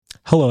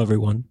Hello,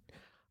 everyone.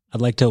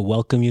 I'd like to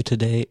welcome you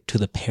today to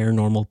the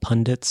Paranormal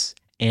Pundits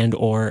and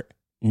or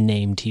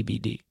name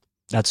TBD.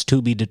 That's to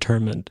be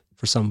determined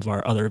for some of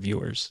our other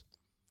viewers.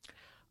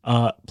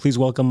 Please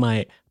welcome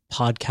my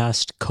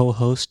podcast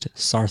co-host,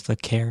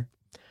 Sartha Care.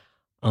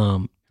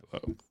 Hello.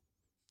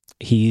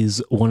 He's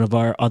one of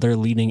our other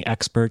leading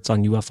experts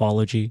on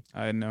ufology.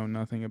 I know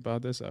nothing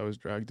about this. I was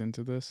dragged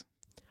into this.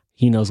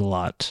 He knows a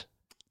lot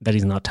that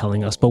he's not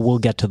telling us, but we'll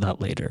get to that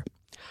later.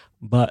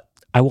 But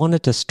I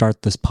wanted to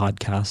start this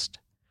podcast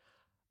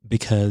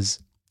because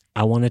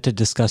I wanted to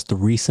discuss the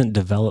recent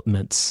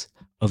developments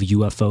of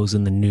UFOs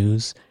in the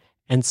news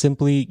and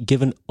simply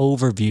give an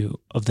overview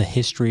of the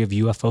history of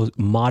UFOs,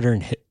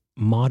 modern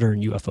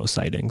UFO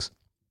sightings,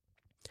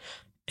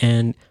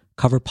 and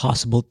cover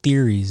possible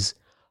theories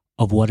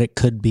of what it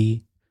could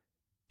be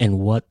and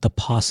what the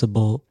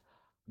possible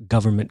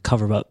government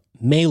cover-up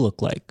may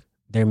look like.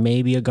 There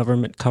may be a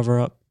government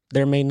cover-up.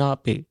 There may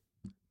not be.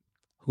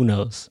 Who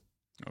knows?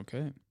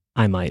 Okay.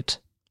 I might.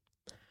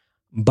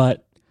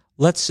 But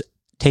let's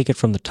take it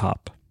from the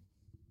top.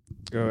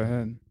 Go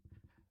ahead.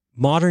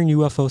 Modern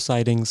UFO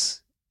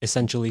sightings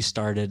essentially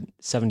started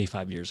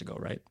 75 years ago,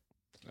 right?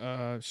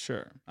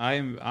 Sure.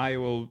 I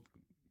will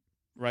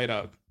right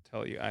out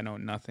tell you I know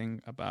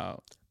nothing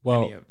about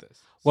Well, any of this.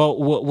 Well,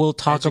 we'll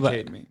talk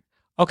Educate about... me.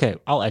 Okay,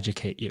 I'll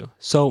educate you.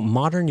 So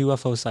modern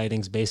UFO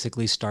sightings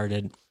basically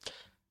started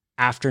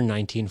after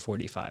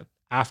 1945,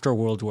 after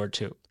World War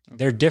II.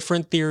 There are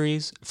different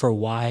theories for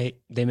why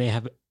they may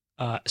have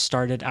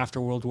started after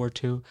World War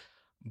II,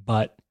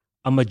 but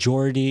a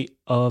majority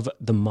of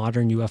the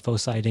modern UFO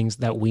sightings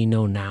that we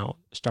know now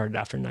started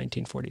after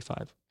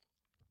 1945.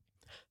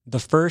 The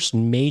first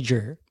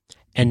major,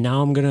 and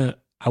now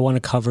I want to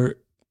cover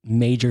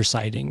major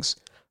sightings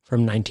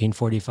from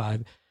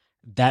 1945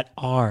 that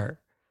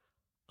are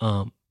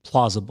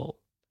plausible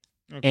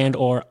and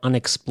or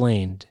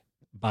unexplained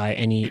by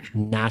any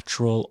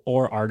natural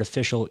or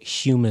artificial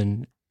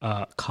human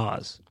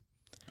cause.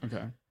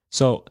 Okay.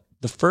 So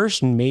the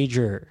first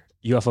major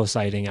UFO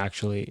sighting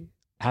actually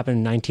happened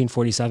in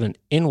 1947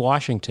 in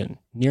Washington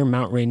near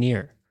Mount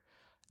Rainier.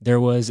 There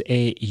was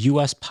a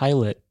U.S.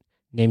 pilot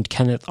named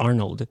Kenneth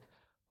Arnold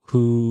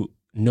who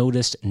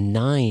noticed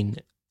 9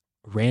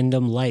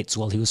 random lights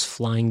while he was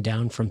flying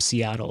down from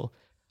Seattle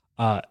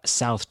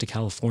south to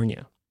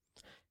California.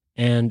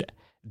 And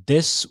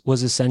this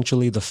was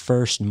essentially the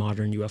first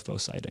modern UFO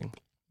sighting.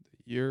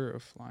 The year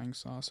of flying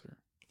saucer.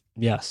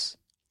 Yes.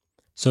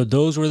 So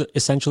those were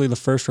essentially the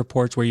first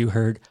reports where you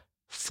heard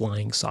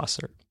flying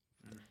saucer.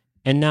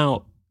 And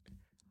now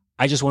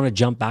I just want to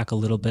jump back a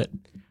little bit.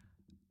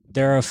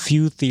 There are a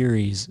few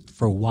theories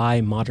for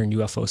why modern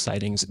UFO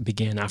sightings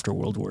began after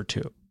World War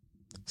II.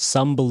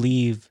 Some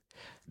believe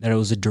that it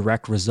was a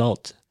direct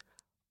result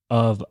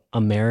of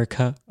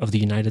America, of the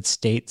United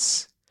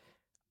States,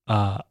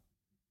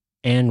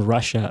 and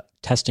Russia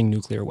testing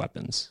nuclear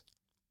weapons.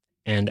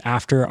 And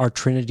after our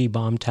Trinity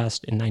bomb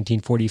test in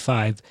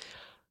 1945,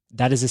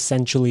 that is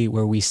essentially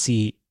where we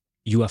see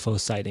UFO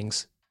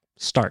sightings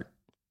start.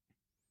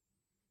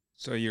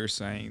 So you're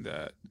saying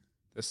that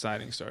the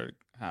sighting started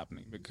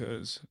happening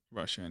because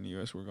Russia and the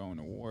U.S. were going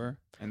to war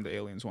and the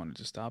aliens wanted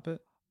to stop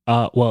it?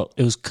 Well,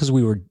 it was because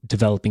we were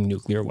developing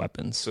nuclear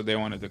weapons. So they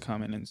wanted to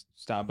come in and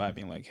stop by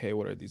being like, hey,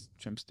 what are these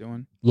chimps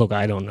doing? Look,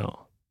 I don't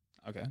know.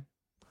 Okay.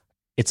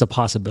 It's a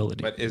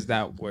possibility. But is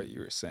that what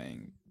you're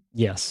saying?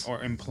 Yes.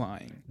 Or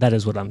implying? That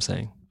is what I'm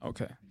saying.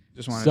 Okay.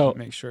 Just wanted to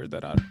make sure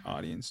that our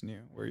audience knew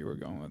where you were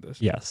going with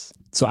this. Yes.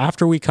 So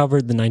after we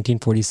covered the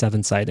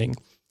 1947 sighting,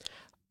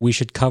 we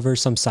should cover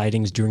some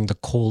sightings during the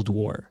Cold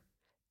War.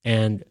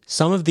 And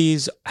some of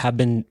these have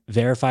been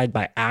verified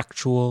by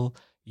actual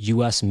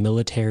U.S.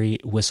 military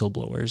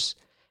whistleblowers.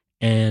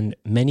 And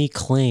many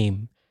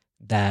claim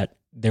that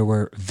there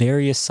were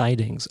various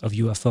sightings of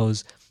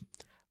UFOs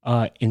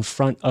in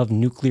front of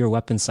nuclear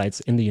weapon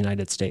sites in the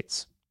United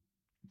States.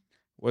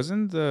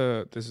 Wasn't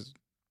this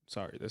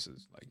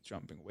is like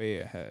jumping way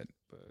ahead,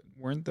 but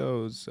weren't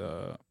those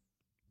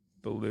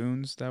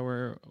balloons that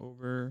were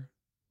over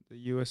the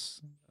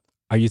U.S.?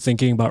 Are you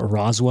thinking about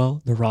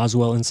Roswell, the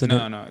Roswell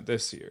incident? No,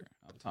 this year.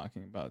 I'm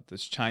talking about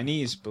this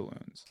Chinese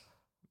balloons.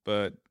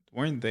 But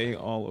weren't they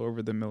all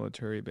over the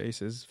military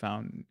bases,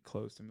 found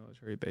close to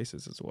military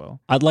bases as well?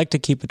 I'd like to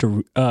keep it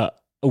to,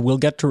 we'll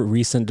get to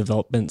recent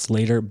developments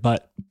later,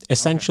 but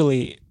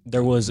essentially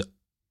there was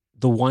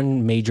the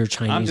one major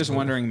Chinese I'm just balloon.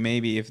 wondering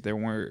maybe if there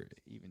weren't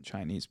even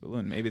Chinese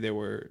balloon. Maybe they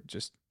were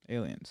just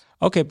aliens.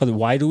 Okay, but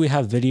why do we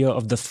have video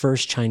of the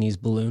first Chinese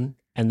balloon?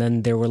 And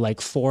then there were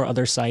like 4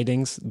 other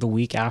sightings the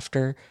week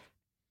after,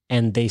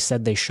 and they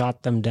said they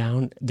shot them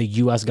down. The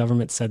U.S.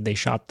 government said they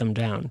shot them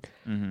down,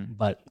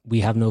 but we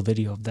have no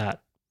video of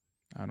that.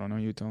 I don't know.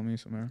 You told me,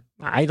 Samir.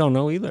 I don't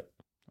know either.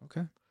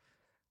 Okay.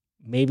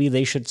 Maybe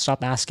they should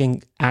stop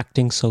acting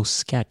so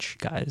sketch,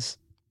 guys.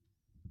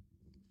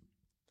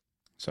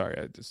 Sorry,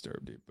 I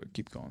disturbed you, but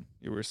keep going.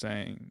 You were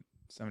saying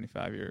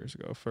 75 years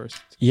ago,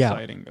 first Yeah.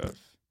 sighting of...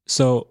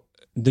 So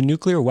the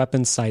nuclear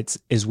weapons sites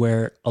is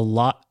where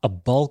a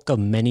bulk of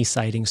many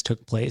sightings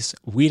took place.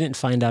 We didn't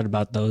find out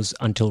about those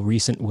until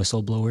recent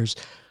whistleblowers.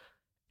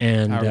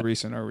 And How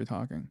recent are we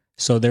talking?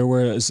 so there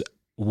was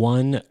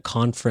one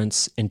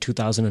conference in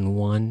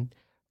 2001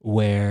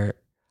 where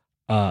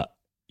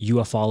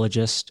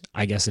ufologist,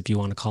 I guess if you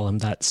want to call him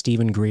that,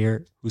 Stephen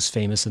Greer, who's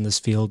famous in this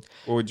field.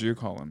 What would you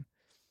call him?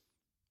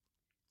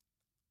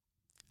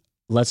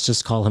 Let's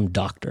just call him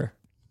Doctor.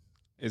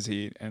 Is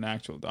he an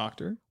actual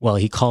doctor? Well,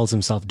 he calls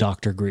himself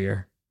Dr.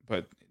 Greer.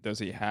 But does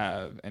he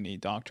have any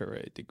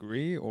doctorate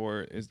degree,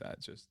 or is that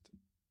just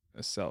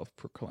a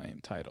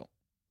self-proclaimed title?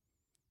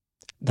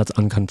 That's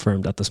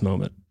unconfirmed at this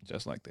moment.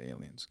 Just like the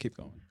aliens. Keep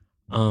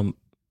going.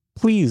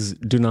 Please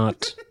do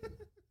not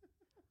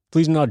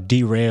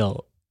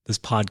derail this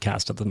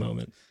podcast at the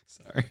moment.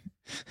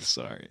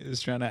 Sorry.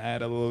 Just trying to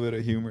add a little bit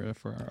of humor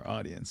for our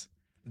audience.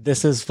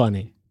 This is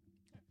funny.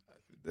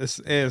 This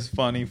is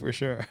funny for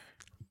sure.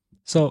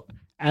 So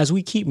as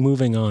we keep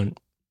moving on,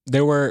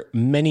 there were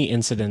many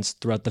incidents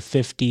throughout the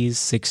 50s,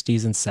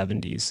 60s, and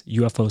 70s,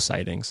 UFO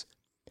sightings.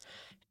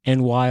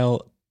 And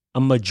while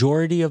a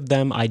majority of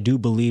them I do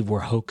believe were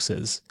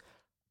hoaxes,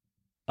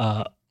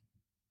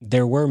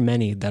 there were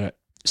many that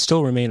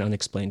still remain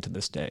unexplained to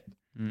this day.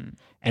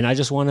 And I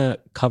just want to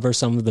cover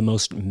some of the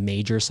most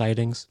major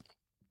sightings.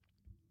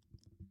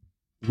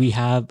 We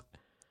have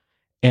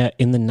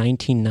in the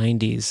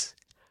 1990s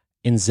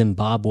in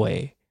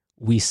Zimbabwe,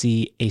 we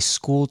see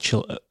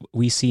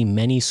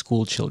many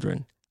school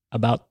children,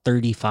 about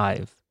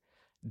 35,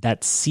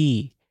 that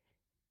see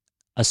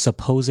a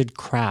supposed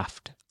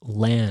craft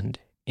land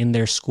in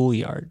their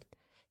schoolyard,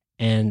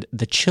 and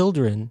the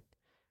children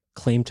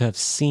claim to have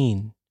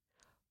seen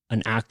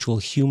an actual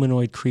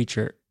humanoid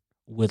creature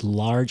with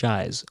large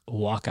eyes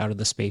walk out of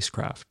the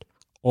spacecraft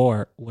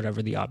or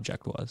whatever the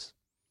object was.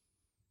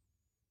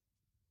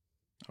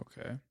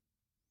 Okay.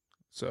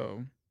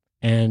 So.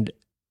 And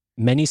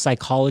many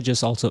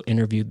psychologists also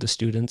interviewed the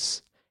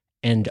students,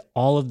 and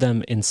all of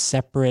them in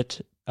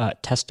separate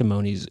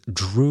testimonies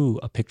drew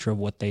a picture of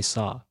what they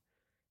saw.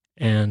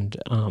 And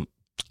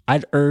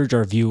I'd urge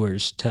our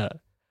viewers to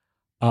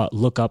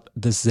look up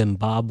the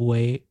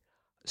Zimbabwe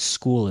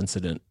school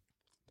incident.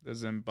 The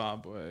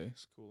Zimbabwe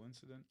school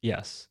incident?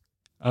 Yes.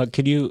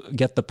 Could you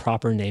get the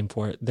proper name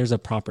for it? There's a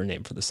proper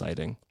name for the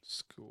sighting.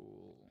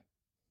 School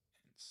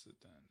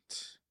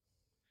incident.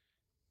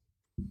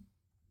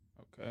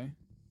 Okay.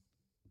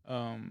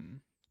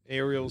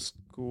 Aerial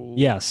school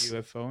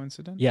UFO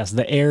incident? Yes,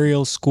 the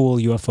aerial school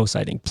UFO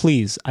sighting.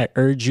 Please, I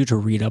urge you to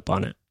read up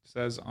on it. It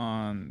says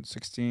on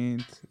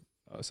September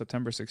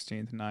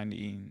 16th,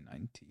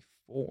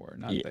 1994,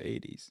 not the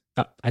 80s.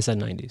 I said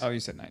 90s. Oh, you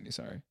said 90s,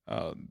 sorry.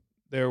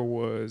 There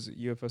was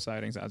UFO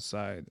sightings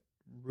outside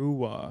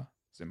Ruwa,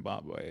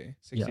 Zimbabwe.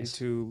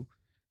 62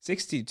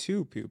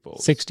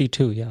 pupils.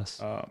 62,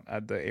 yes.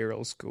 At the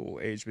aerial school,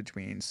 aged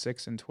between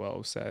 6 and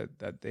 12, said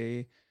that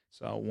they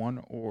saw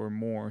one or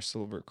more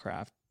silver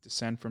craft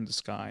descend from the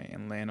sky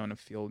and land on a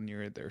field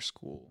near their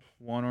school.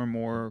 One or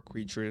more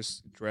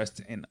creatures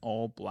dressed in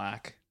all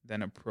black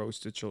then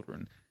approached the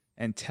children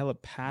and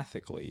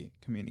telepathically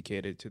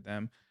communicated to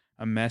them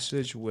a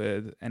message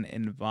with an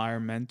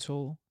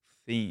environmental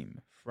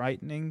theme,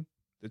 frightening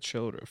the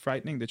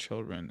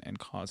children and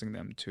causing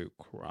them to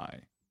cry.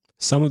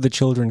 Some of the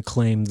children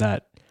claim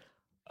that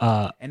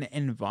an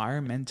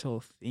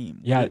environmental theme.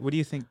 Yeah, what do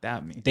you think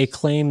that means? They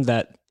claim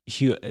that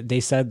they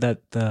said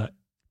that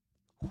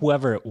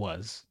whoever it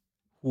was,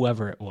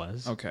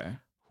 okay,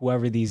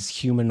 whoever these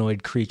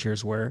humanoid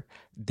creatures were,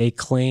 they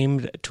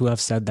claimed to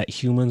have said that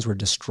humans were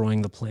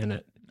destroying the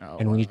planet,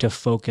 we need to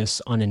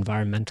focus on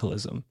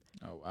environmentalism.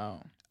 Oh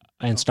wow!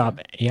 And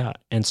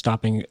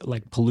stopping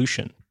like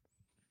pollution.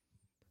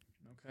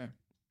 Okay.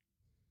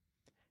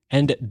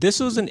 And this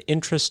was an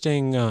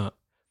interesting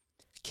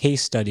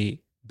case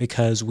study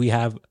because we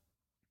have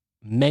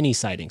many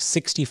sightings,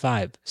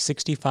 65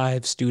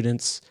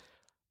 students,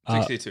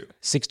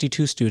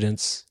 62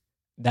 students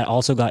that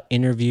also got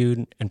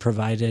interviewed and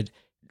provided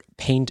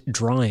paint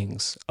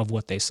drawings of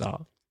what they saw.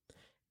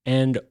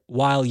 And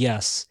while,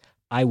 yes,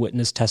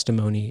 eyewitness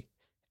testimony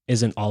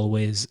isn't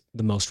always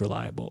the most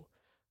reliable,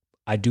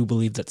 I do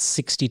believe that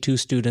 62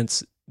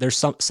 students, there's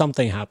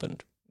something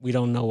happened. We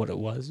don't know what it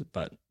was,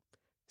 but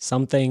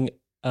something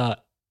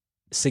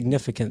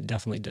significant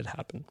definitely did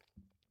happen.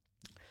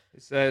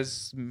 It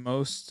says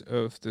most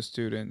of the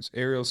students,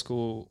 aerial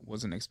school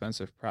was an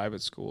expensive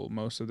private school.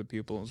 Most of the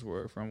pupils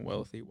were from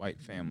wealthy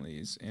white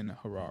families in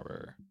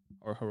Harare.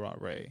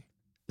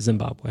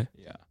 Zimbabwe.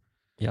 Yeah.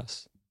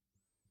 Yes.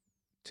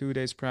 2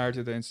 days prior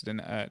to the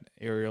incident at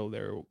Ariel,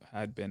 there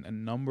had been a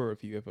number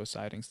of UFO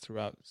sightings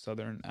throughout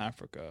southern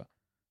Africa.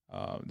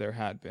 There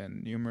had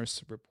been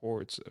numerous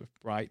reports of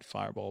bright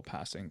fireball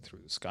passing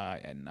through the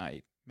sky at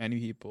night. Many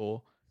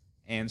people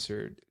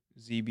answered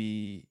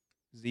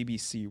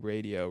ZBC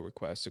radio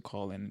requests to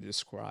call in and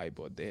describe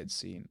what they had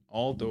seen.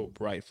 Although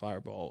bright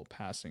fireball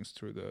passings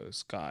through the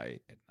sky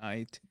at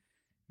night,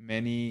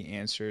 many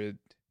answered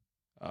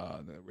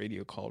the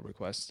radio call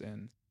requests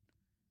in.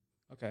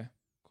 Okay,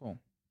 cool.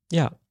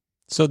 Yeah.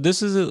 So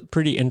this is a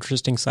pretty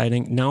interesting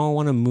sighting. Now I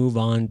want to move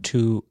on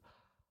to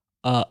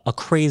a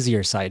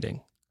crazier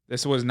sighting.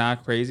 This was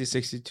not crazy.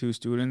 62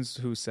 students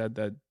who said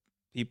that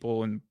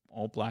people in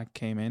all black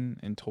came in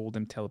and told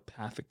them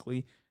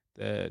telepathically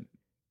that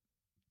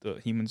the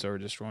humans are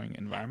destroying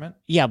environment.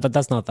 Yeah, but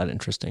that's not that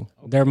interesting.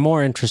 They're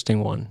more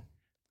interesting one.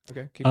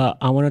 Okay.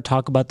 I want to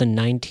talk about the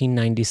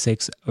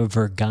 1996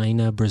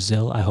 Virginia,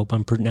 Brazil. I hope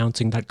I'm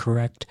pronouncing that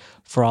correct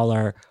for all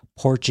our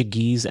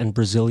Portuguese and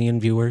Brazilian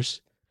viewers.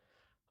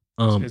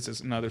 Is this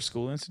another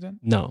school incident?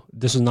 No,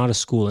 this is not a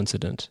school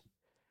incident.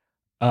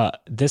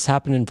 This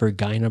happened in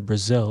Virginia,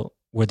 Brazil,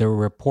 where there were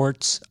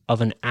reports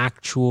of an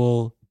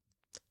actual,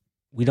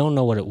 we don't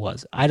know what it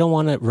was. I don't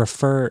want to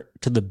refer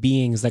to the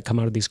beings that come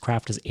out of these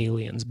craft as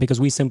aliens because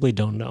we simply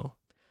don't know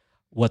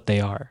what they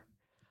are.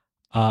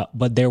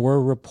 But there were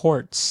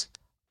reports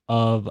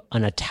of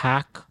an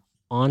attack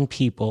on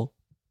people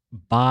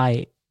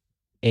by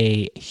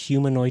a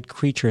humanoid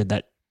creature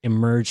that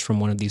emerged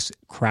from one of these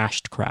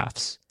crashed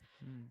crafts.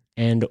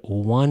 And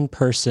one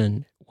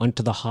person went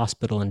to the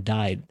hospital and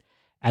died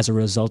as a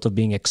result of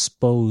being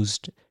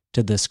exposed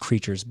to this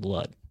creature's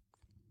blood.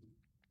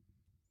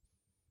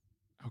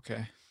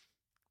 Okay.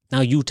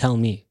 Now you tell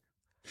me.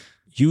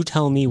 You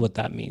tell me what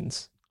that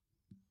means.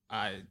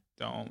 I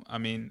don't. I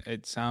mean,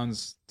 it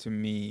sounds to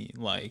me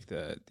like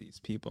that these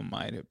people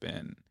might have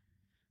been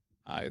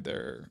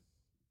either,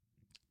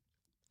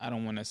 I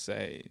don't want to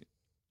say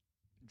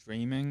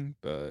dreaming,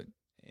 but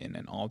in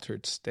an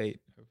altered state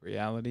of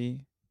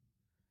reality.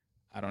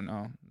 I don't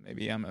know.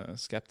 Maybe I'm a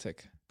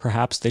skeptic.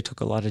 Perhaps they took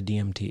a lot of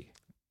DMT.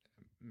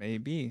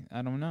 Maybe.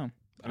 I don't know.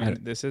 I mean,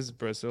 this is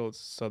Brazil. It's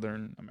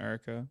Southern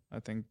America. I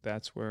think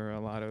that's where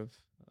a lot of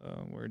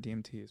where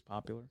DMT is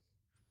popular.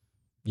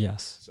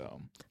 Yes.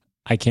 So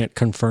I can't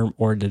confirm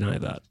or deny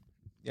that.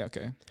 yeah,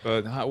 okay.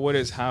 But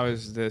how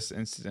is this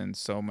incident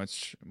so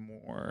much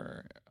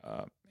more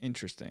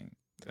interesting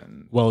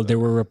than? Well, there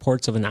were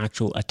reports of an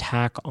actual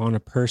attack on a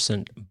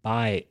person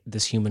by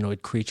this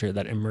humanoid creature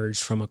that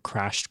emerged from a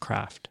crashed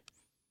craft,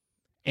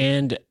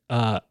 and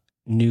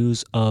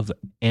news of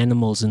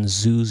animals in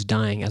zoos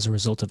dying as a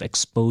result of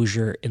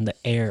exposure in the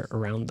air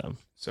around them.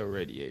 So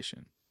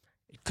radiation.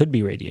 It could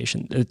be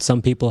radiation.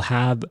 Some people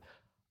have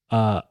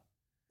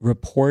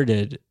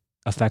reported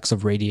effects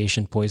of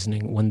radiation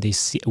poisoning when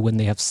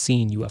they have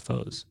seen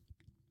UFOs.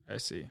 I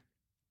see.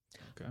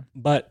 Okay.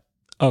 But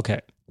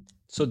okay.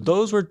 So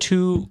those were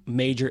two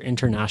major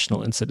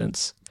international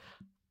incidents.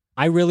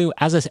 I really,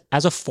 as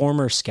a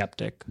former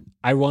skeptic,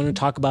 I want to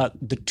talk about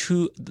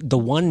the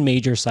one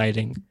major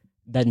sighting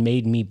that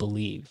made me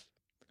believe.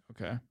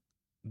 Okay.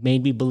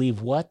 Made me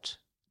believe what?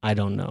 I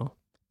don't know.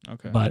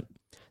 Okay. But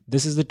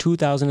this is the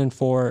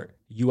 2004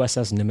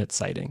 USS Nimitz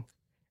sighting.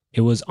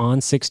 It was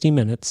on 60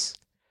 Minutes.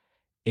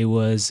 It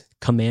was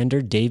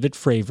Commander David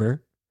Fravor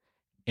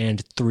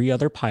and 3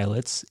 other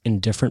pilots in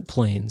different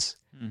planes,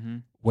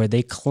 where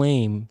they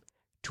claim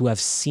to have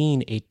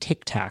seen a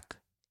Tic Tac,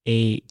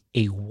 a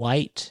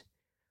white,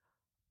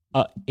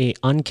 a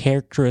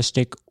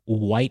uncharacteristic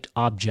white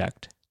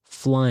object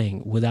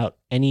flying without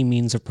any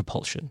means of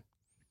propulsion.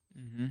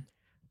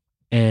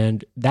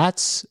 And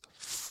that's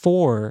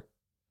 4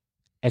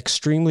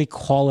 extremely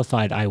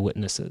qualified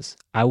eyewitnesses.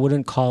 I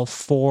wouldn't call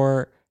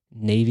 4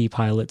 Navy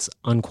pilots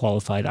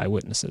unqualified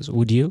eyewitnesses.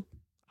 Would you?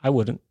 I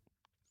wouldn't.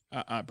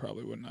 I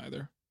probably wouldn't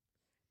either.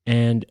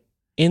 And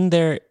in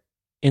their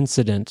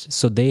incident,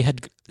 so they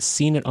had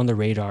seen it on the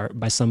radar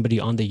by somebody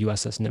on the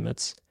USS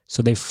Nimitz.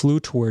 So they flew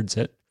towards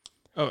it.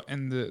 Oh,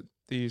 and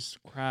these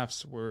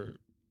crafts were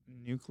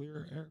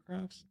nuclear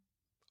aircrafts?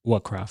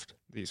 What craft?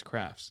 These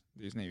crafts,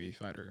 these Navy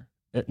fighter.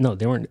 No,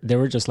 they weren't. They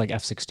were just like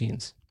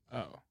F-16s.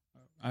 Oh,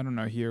 I don't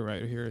know.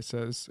 Right here it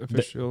says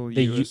official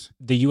The US.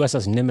 The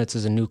USS Nimitz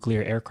is a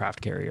nuclear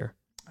aircraft carrier.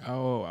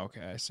 Oh,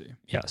 okay, I see.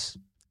 Yes.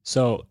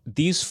 So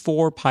these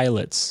 4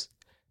 pilots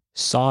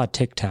saw a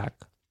Tic Tac.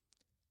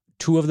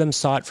 2 of them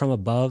saw it from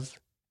above,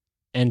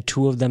 and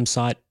 2 of them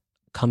saw it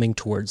coming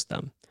towards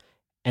them.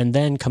 And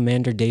then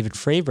Commander David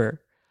Fravor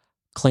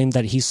claimed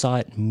that he saw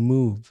it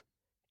move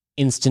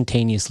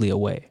instantaneously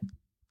away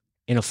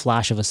in a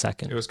flash of a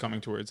second. It was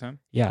coming towards him?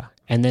 Yeah.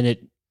 And then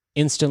it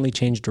instantly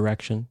changed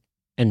direction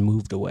and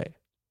moved away.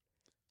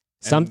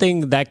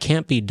 Something that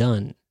can't be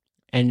done.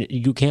 And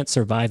you can't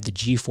survive the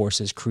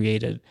G-forces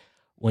created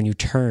when you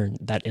turn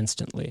that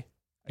instantly.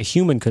 A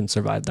human couldn't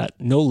survive that.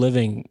 No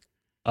living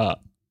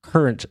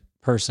current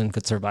person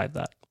could survive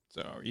that.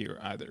 So you're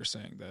either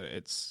saying that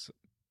it's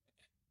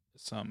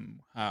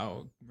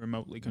somehow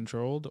remotely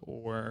controlled,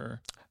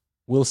 or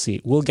we'll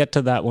see. We'll get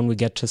to that when we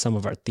get to some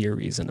of our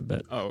theories in a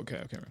bit. Oh,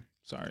 okay.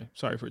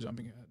 Sorry for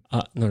jumping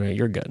ahead. No,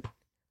 you're good.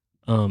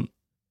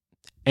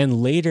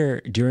 And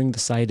later during the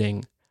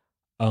sighting,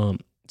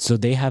 so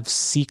they have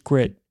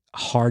secret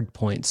hard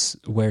points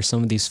where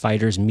some of these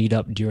fighters meet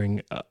up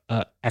during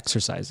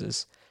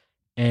exercises.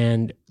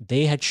 And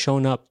they had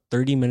shown up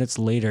 30 minutes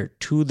later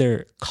to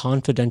their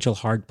confidential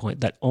hard point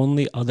that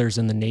only others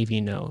in the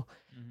Navy know.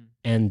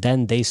 And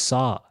then they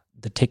saw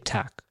the Tic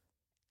Tac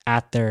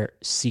at their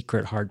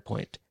secret hard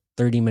point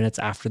 30 minutes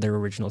after their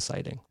original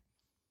sighting.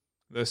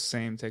 The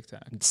same Tic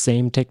Tac.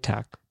 Same Tic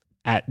Tac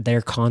at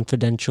their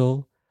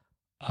confidential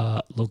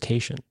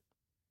location.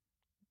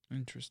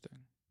 Interesting.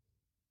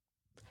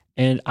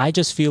 And I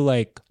just feel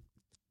like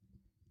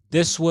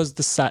this was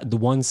the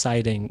one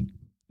sighting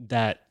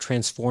that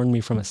transformed me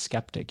from a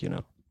skeptic, you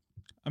know?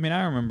 I mean,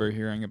 I remember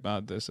hearing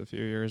about this a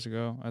few years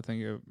ago. I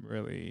think it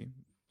really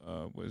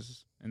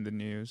was in the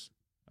news.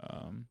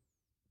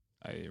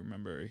 I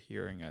remember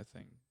hearing, I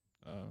think,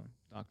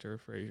 Dr.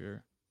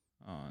 Frazier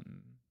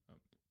on a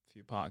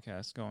few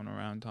podcasts going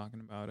around talking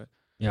about it.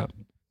 Yeah.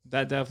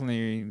 That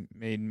definitely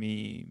made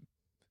me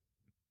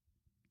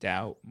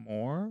doubt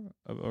more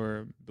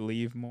or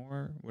believe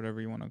more,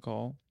 whatever you want to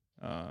call,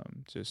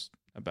 just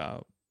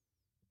about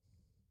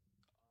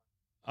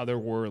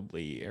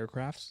otherworldly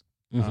aircrafts.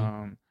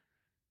 Mm-hmm.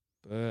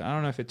 But I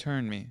don't know if it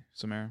turned me,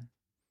 Samara.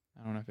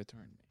 I don't know if it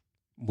turned me.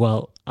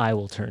 Well, I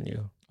will turn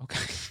you.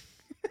 Okay.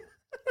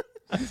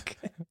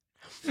 Okay.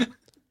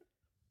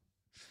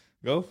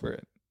 Go for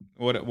it.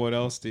 What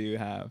else do you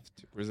have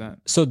to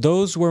present? So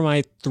those were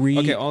my 3.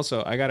 Okay,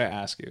 also, I got to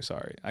ask you,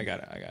 sorry. I got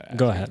to ask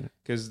Go ahead.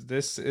 Cuz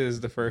this is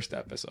the first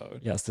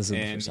episode. Yes, this is the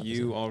first episode. And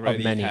you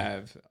already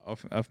have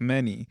of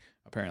many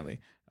apparently,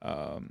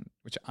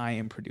 which I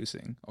am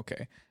producing.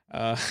 Okay.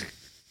 I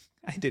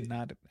did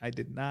not.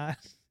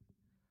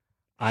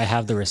 I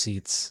have the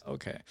receipts.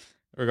 Okay.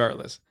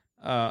 Regardless,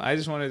 I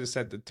just wanted to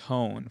set the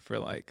tone for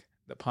like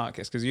the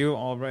podcast because you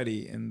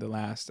already in the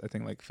last, I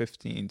think, like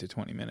 15 to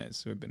 20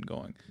 minutes we've been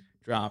going,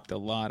 dropped a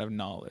lot of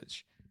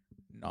knowledge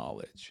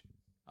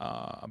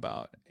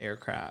about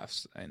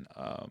aircrafts and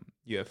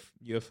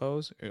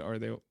UFOs. Are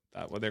they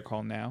what they're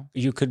called now?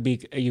 You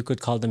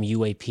could call them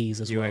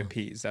UAPs as well.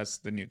 UAPs. That's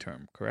the new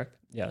term, correct?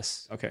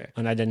 Yes. Okay.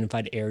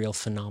 Unidentified aerial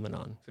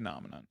phenomenon.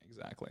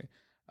 Exactly.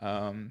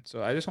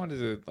 So I just wanted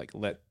to like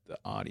let the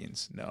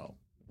audience know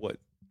what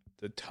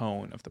the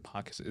tone of the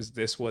podcast is.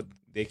 This what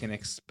they can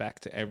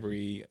expect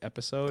every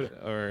episode,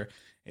 or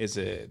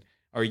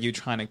are you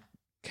trying to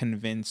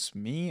convince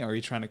me? Are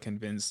you trying to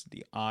convince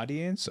the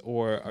audience,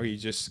 or are you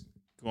just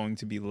going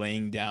to be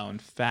laying down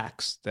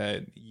facts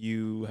that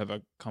you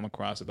have come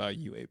across about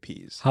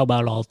UAPs? How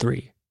about all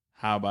 3?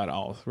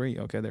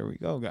 Okay, there we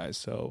go, guys.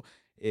 So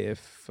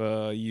if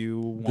you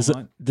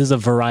want, this is a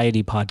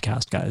variety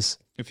podcast, guys.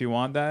 If you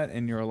want that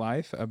in your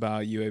life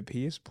about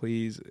UAPs,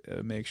 please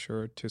make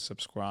sure to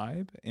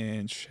subscribe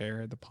and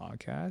share the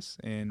podcast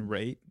and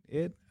rate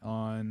it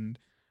on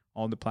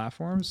all the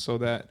platforms so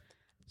that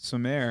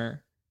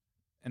Sumer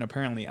and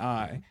apparently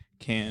I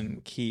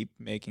can keep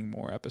making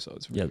more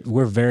episodes. Yeah,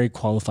 we're very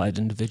qualified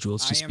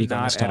individuals to speak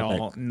on this topic. At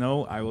all.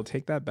 No, I will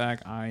take that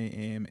back. I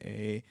am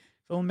a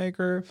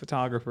filmmaker,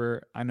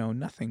 photographer. I know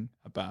nothing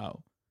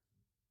about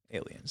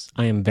aliens.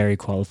 I am very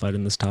qualified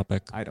in this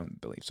topic. I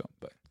don't believe so,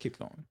 but keep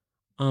going.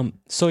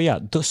 So yeah,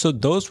 so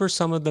those were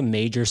some of the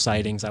major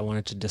sightings I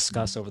wanted to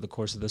discuss over the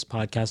course of this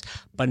podcast.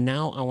 But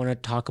now I want to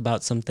talk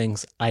about some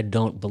things I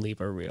don't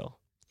believe are real.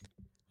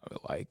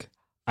 Like?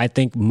 I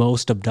think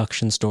most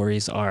abduction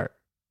stories are,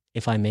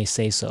 if I may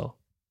say so,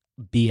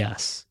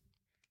 BS.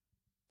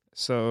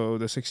 So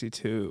the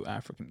 62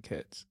 African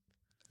kids.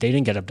 They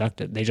didn't get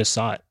abducted. They just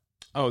saw it.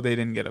 Oh, they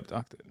didn't get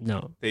abducted.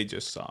 No. They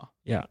just saw.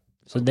 Yeah.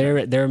 So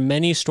okay. There are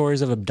many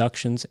stories of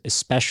abductions,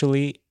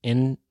 especially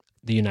in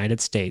the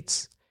United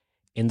States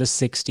in the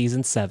 60s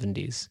and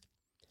 70s.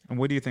 And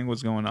what do you think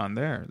was going on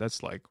there?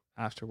 That's like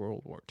after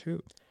World War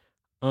II.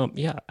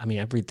 Yeah, I mean,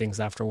 everything's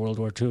after World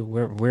War II.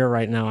 We're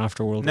right now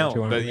after World War II.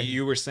 No, but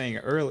you were saying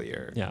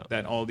earlier yeah.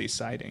 that all these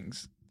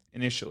sightings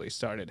initially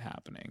started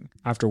happening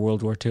after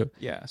World War II.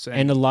 Yeah. So,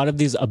 and a lot of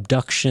these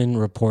abduction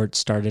reports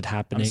started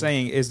happening. I'm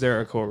saying, is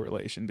there a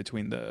correlation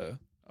between the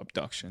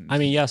abductions? I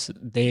mean, yes,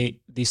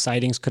 these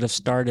sightings could have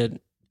started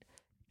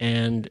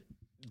and...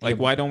 Like,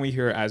 why don't we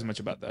hear as much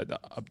about the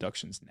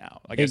abductions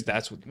now? I guess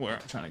that's where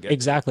I'm trying to get.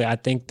 Exactly. I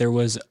think there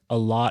was a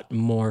lot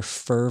more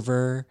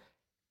fervor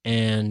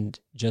and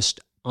just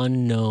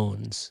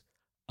unknowns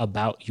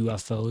about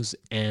UFOs,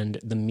 and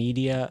the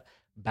media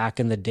back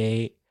in the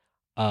day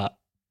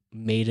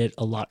made it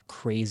a lot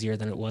crazier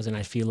than it was. And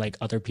I feel like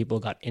other people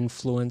got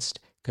influenced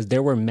because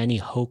there were many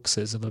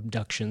hoaxes of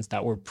abductions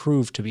that were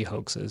proved to be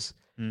hoaxes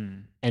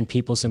and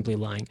people simply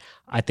lying.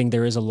 I think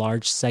there is a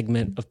large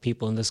segment of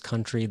people in this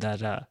country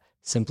that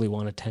simply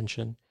want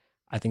attention.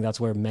 I think that's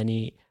where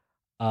many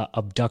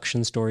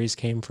abduction stories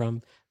came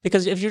from.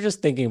 Because if you're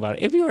just thinking about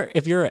it,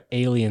 if you're an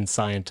alien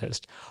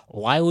scientist,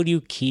 why would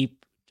you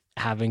keep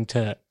having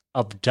to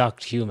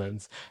abduct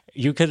humans?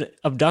 You could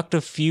abduct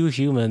a few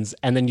humans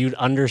and then you'd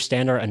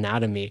understand our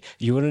anatomy.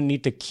 You wouldn't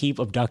need to keep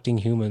abducting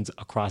humans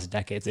across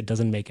decades. It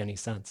doesn't make any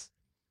sense.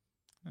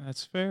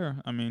 That's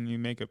fair. I mean, you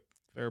make a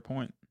fair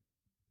point.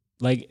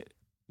 Like,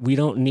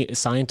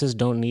 scientists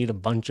don't need a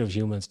bunch of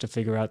humans to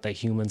figure out that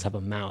humans have a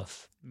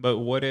mouth. But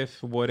what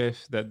if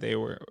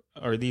that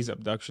are these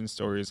abduction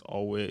stories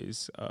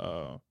always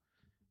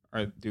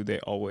or do they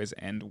always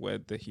end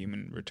with the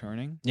human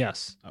returning?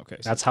 Yes. Okay,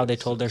 That's how they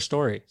told their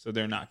story. So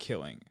they're not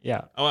killing.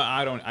 Yeah. Oh,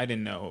 I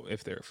didn't know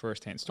if they're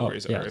firsthand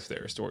stories or yes. if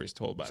they're stories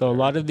told by. So a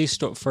lot of these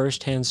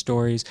firsthand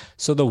stories.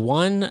 So the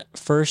one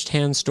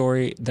firsthand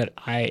story that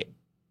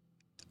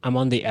I'm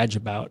on the edge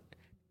about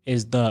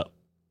is the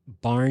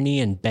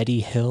Barney and Betty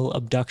Hill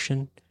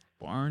abduction.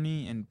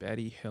 Barney and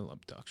Betty Hill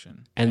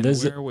abduction. And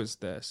where was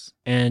this?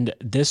 And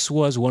this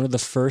was one of the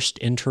first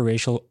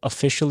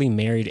officially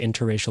married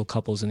interracial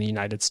couples in the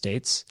United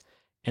States.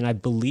 And I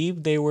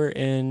believe they were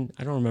I don't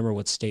remember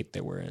what state they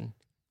were in.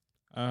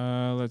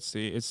 Let's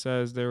see. It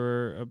says they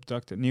were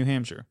abducted New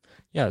Hampshire.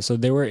 Yeah, so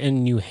they were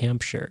in New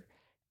Hampshire.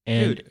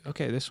 And dude,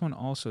 okay, this one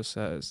also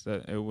says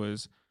that it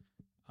was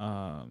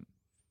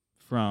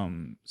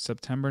from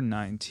September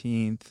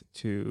 19th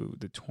to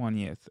the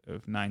 20th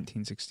of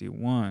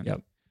 1961.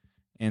 Yep.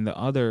 And the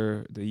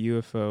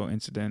UFO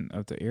incident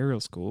of the aerial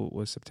school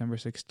was September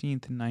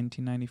 16th,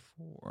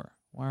 1994.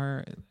 Why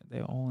are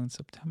they all in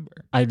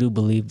September? I do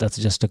believe that's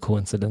just a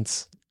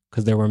coincidence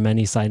because there were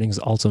many sightings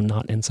also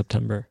not in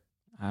September.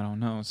 I don't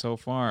know. So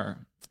far,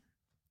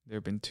 there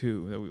have been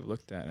 2 that we've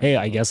looked at. Hey,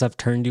 I guess I've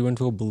turned you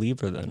into a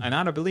believer then. I'm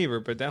not a believer,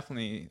 but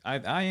definitely,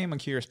 I am a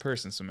curious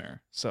person,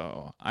 Samir.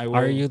 So I will.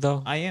 Are you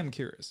though? I am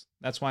curious.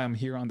 That's why I'm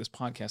here on this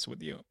podcast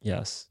with you.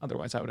 Yes.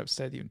 Otherwise, I would have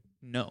said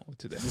no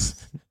to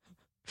this.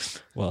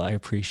 Well, I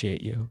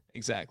appreciate you.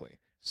 Exactly.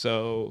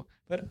 So,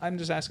 but I'm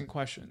just asking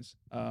questions,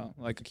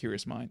 like a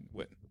curious mind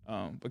would.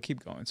 But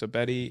keep going. So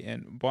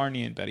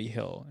Barney and Betty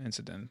Hill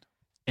incident.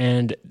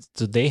 And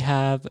so they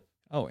have.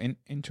 Oh,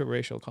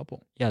 interracial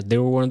couple. Yeah, they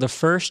were one of the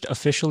first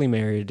officially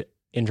married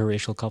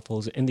interracial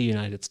couples in the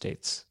United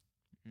States.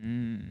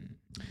 And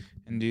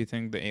do you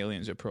think the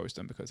aliens approached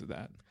them because of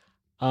that?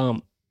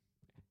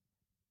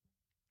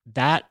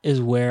 That is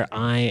where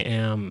I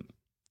am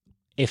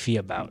iffy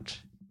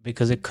about,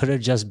 because it could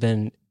have just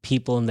been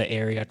people in the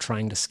area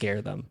trying to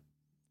scare them.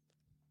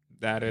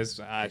 That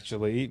is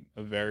actually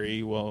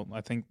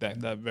I think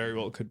that very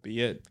well could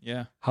be it.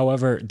 Yeah.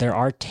 However, there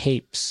are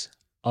tapes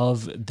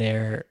of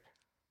their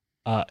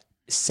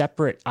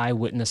separate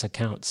eyewitness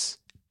accounts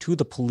to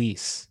the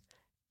police,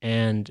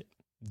 and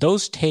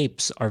those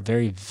tapes are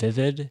very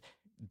vivid.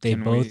 They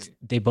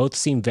both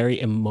seem very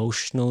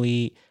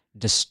emotionally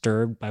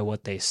disturbed by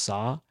what they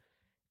saw,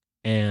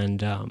 and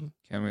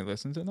can we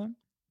listen to them?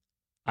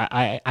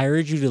 I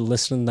urge you to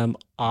listen to them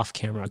off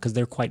camera because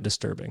they're quite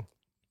disturbing.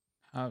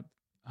 How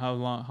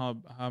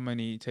long? How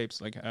many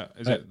tapes? Like,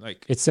 is it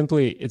like? It's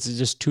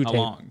just 2 tapes. How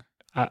long?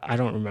 I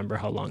don't remember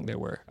how long they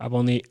were. I've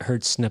only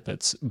heard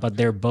snippets, but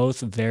they're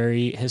both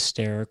very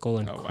hysterical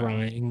and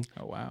crying.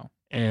 Wow. Oh wow!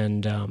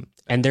 And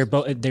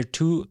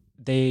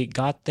they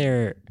got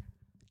their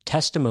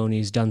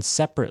testimonies done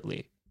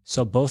separately,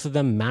 so both of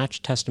them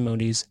match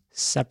testimonies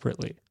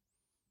separately.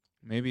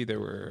 Maybe they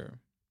were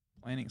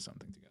planning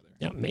something together.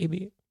 Yeah,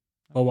 maybe.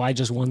 But why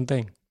just one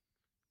thing?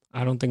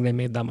 I don't think they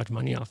made that much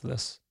money off of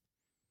this.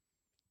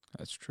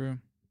 That's true.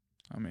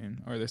 I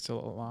mean, are they still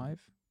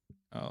alive?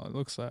 Oh, it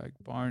looks like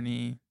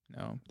Barney.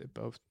 No, they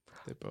both.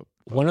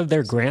 One of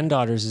their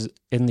granddaughters is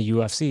in the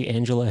UFC,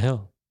 Angela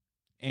Hill.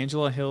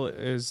 Angela Hill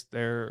is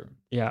their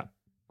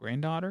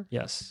granddaughter?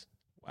 Yes.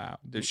 Wow.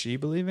 Does she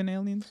believe in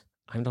aliens?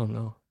 I don't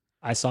know.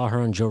 I saw her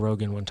on Joe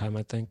Rogan one time,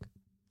 I think.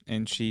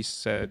 And she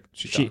said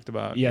she talked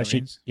about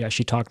aliens?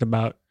 She talked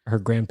about her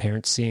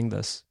grandparents seeing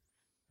this.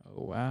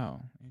 Oh,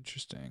 wow.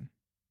 Interesting.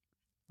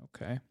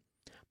 Okay.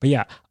 But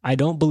yeah, I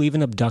don't believe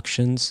in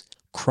abductions.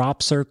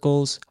 Crop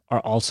circles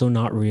are also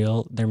not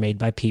real. They're made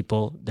by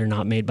people. They're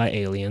not made by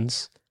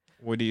aliens.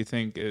 What do you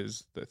think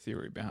is the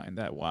theory behind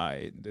that?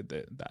 Why did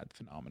that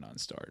phenomenon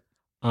start?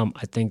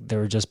 I think there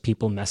were just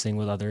people messing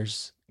with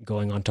others,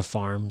 going onto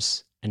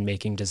farms and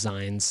making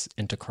designs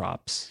into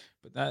crops.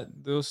 But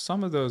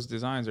some of those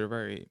designs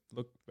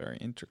look very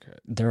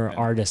intricate. There are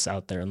artists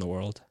out there in the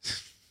world.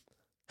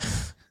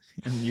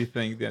 And you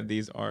think that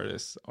these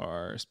artists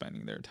are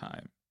spending their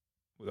time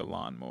with a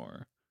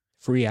lawnmower?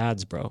 Free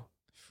ads, bro.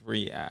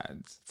 Free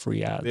ads.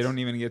 They don't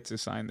even get to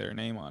sign their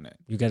name on it.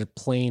 You get a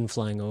plane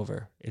flying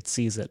over. It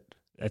sees it.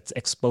 It's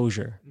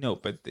exposure. No,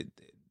 but the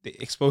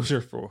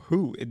exposure for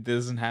who? It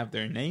doesn't have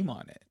their name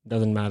on it.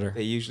 Doesn't matter.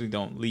 They usually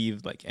don't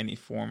leave like any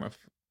form of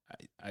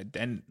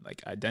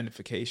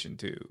identification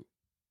to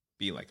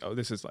be like, oh,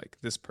 this is like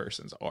this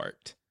person's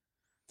art.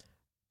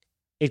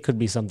 It could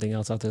be something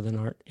else other than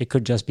art. It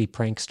could just be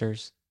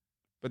pranksters.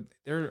 But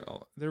there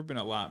have been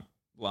a lot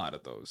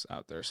of those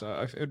out there, so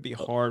it would be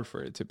hard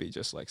for it to be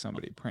just like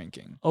somebody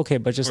pranking. Okay,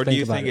 but just or think do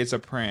you about think it. It's a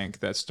prank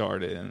that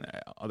started and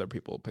other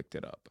people picked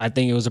it up? I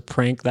think it was a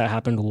prank that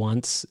happened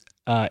once.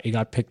 It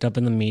got picked up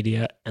in the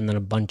media, and then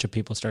a bunch of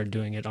people started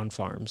doing it on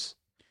farms.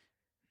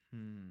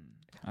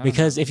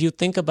 Because if you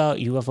think about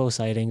UFO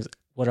sightings,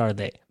 what are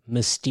they?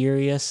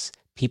 Mysterious.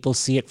 People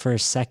see it for a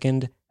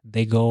second,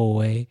 they go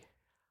away.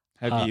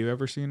 Have you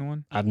ever seen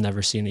one? I've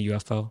never seen a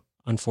UFO,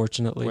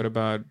 unfortunately. What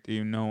about, do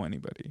you know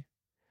anybody?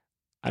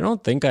 I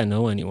don't think I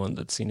know anyone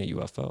that's seen a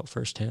UFO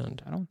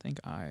firsthand. I don't think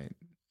I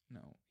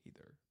know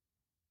either.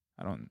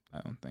 I don't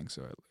think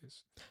so, at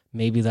least.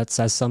 Maybe that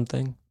says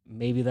something.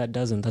 maybe that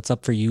doesn't. That's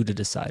up for you to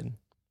decide.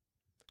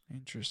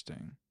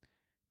 Interesting.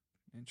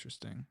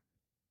 Interesting.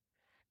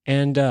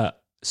 And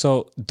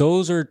so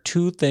those are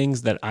two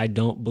things that I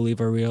don't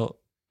believe are real.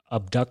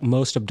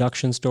 Most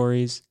abduction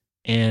stories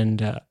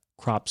and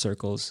crop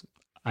circles,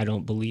 I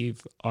don't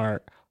believe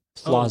are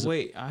Oh, plausible.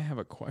 wait. I have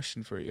a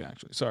question for you,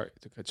 actually. Sorry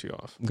to cut you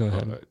off. Go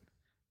ahead.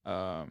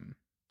 But,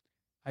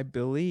 I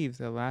believe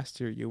that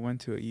last year you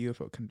went to a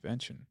UFO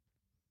convention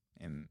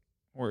in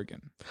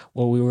Oregon.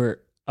 Well, we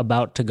were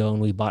about to go and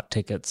we bought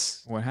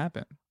tickets. What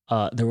happened?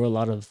 There were a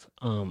lot of,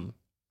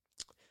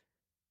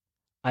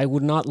 I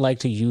would not like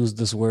to use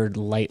this word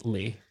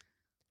lightly,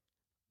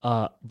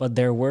 but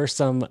there were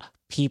some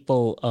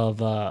people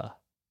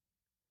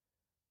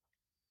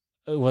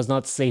it was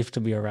not safe to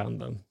be around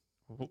them.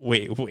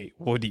 Wait.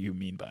 What do you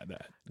mean by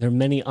that? There are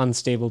many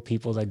unstable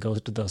people that go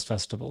to those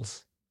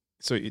festivals.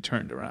 So you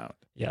turned around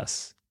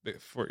Yes.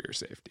 for your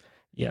safety.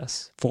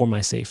 Yes. For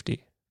my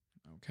safety.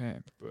 Okay.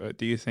 But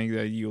do you think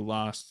that you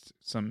lost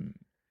some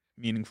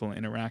meaningful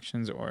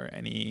interactions or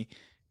any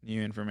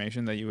new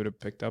information that you would have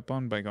picked up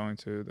on by going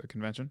to the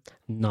convention?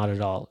 Not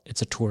at all.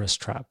 It's a tourist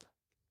trap.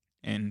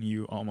 And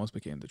you almost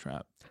became the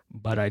trap.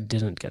 But I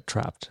didn't get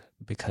trapped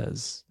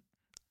because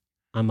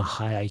I'm a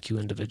high IQ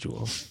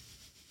individual.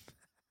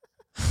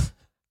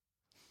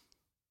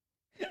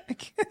 I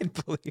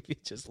can't believe you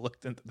just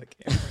looked into the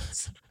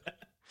cameras.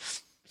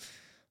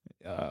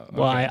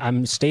 Well,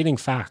 I'm stating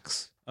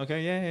facts.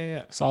 Okay, yeah.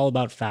 It's all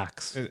about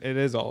facts. It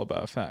is all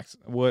about facts.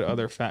 What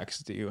other facts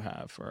do you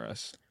have for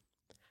us?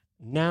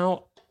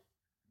 Now,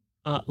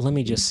 let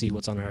me just see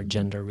what's on our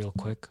agenda real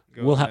quick.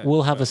 Go We'll ahead,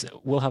 we'll go have ahead.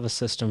 we'll have a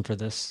system for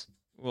this.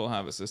 We'll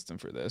have a system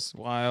for this.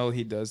 While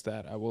he does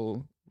that, I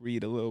will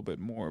read a little bit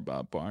more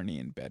about Barney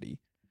and Betty.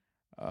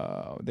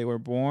 They were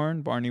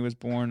born. Barney was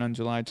born on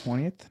July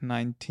 20th,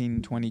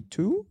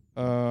 1922.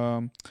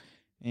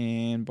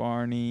 And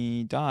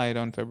Barney died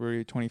on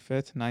February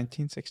 25th,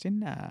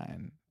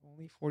 1969.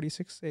 Only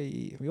 46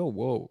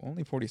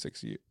 only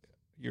 46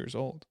 years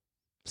old.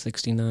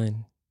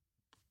 69.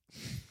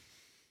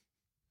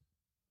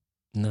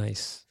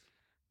 Nice.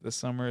 The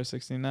summer is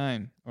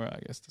 69, or I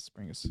guess the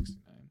spring is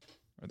 69,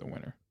 or the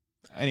winter.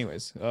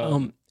 Anyways,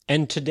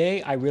 And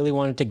today I really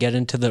wanted to get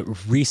into the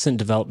recent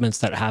developments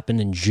that happened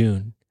in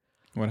June.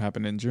 what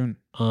happened in June?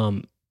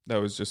 That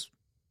was just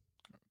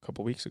a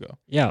couple weeks ago.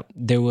 Yeah,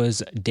 there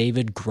was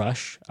David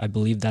Grush. I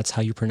believe that's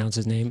how you pronounce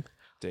his name.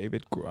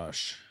 David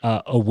Grush.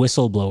 A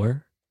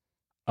whistleblower.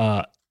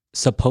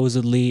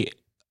 Supposedly,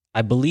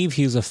 I believe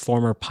he's a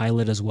former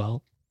pilot as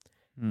well.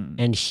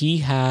 And he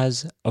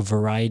has a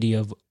variety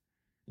of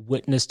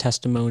witness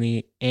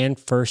testimony and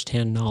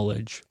firsthand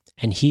knowledge.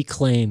 And he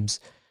claims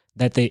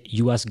that the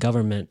U.S.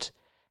 government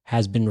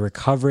has been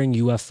recovering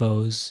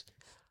UFOs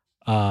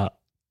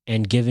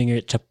and giving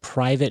it to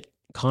private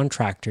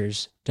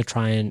contractors to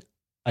try and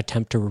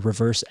attempt to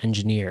reverse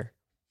engineer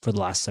for the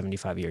last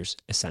 75 years,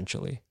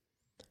 essentially.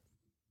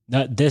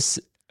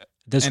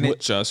 This and it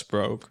just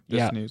broke.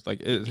 This news,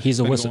 like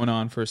he's been going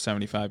on for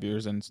 75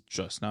 years, and it's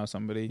just now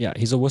somebody. Yeah,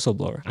 he's a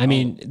whistleblower. I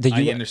mean,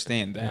 I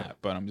understand that,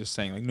 but I'm just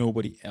saying, like,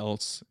 nobody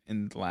else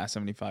in the last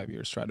 75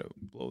 years tried to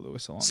blow the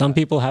whistle on some that.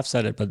 people have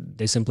said it, but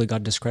they simply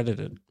got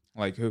discredited.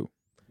 Like who?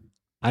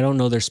 I don't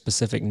know their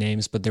specific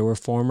names, but there were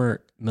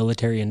former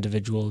military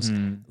individuals.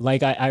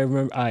 Like I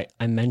remember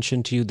I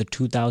mentioned to you the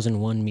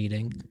 2001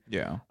 meeting.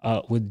 Yeah.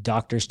 With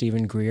Dr.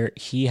 Stephen Greer.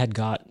 He had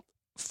got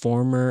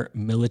former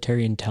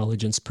military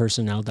intelligence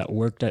personnel that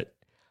worked at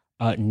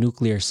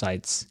nuclear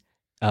sites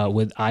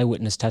with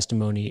eyewitness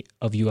testimony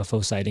of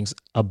UFO sightings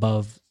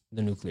above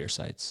the nuclear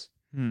sites.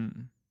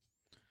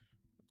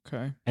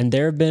 Okay. And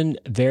there have been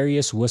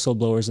various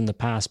whistleblowers in the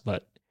past,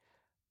 but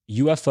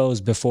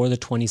UFOs before the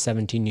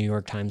 2017 New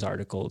York Times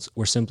articles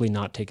were simply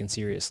not taken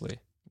seriously.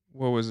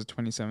 What was the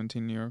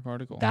 2017 New York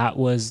article? That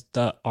was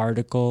the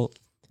article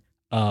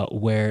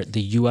where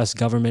the U.S.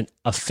 government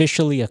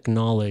officially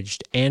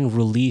acknowledged and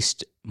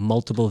released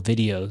multiple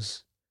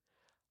videos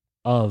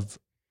of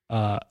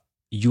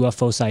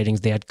UFO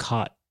sightings they had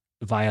caught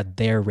via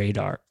their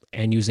radar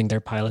and using their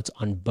pilots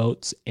on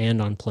boats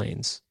and on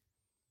planes.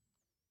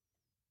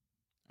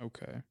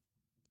 Okay.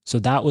 So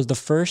that was the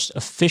first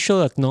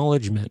official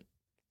acknowledgement.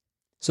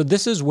 So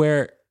this is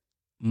where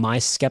my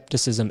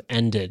skepticism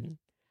ended,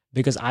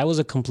 because I was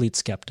a complete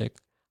skeptic.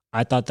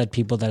 I thought that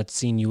people that had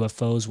seen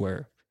UFOs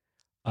were,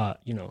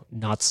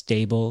 not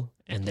stable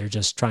and they're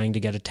just trying to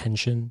get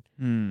attention.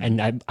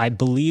 And I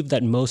believe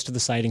that most of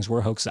the sightings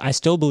were hoaxes. I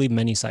still believe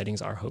many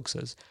sightings are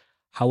hoaxes.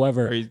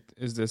 However,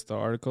 is this the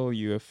article?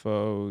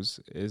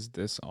 UFOs, is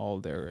this all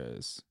there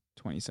is?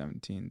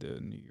 2017, the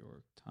New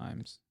York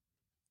Times.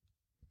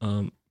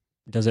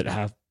 Does it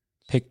have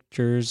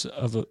pictures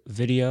of a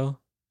video?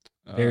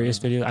 Various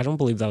videos? I don't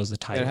believe that was the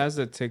title. It has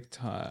the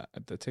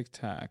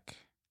TikTok.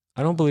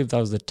 I don't believe that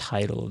was the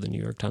title of the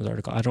New York Times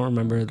article. I don't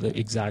remember the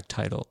exact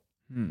title.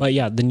 But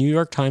yeah, the New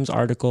York Times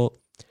article,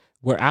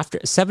 where after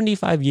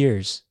 75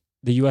 years,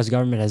 the U.S.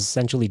 government has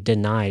essentially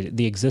denied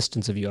the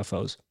existence of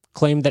UFOs,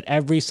 claimed that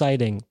every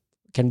sighting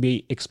can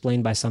be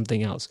explained by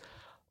something else.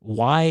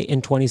 Why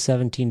in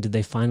 2017 did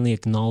they finally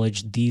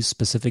acknowledge these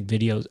specific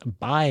videos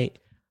by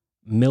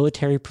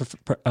military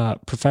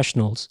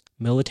professionals,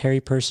 military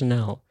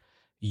personnel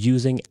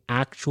using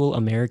actual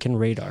American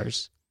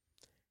radars,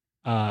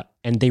 and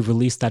they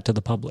released that to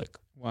the public?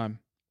 Why?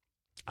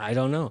 I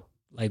don't know.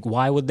 Like,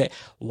 why would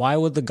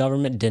the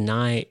government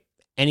deny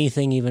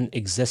anything even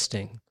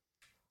existing,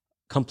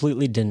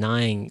 completely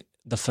denying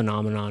the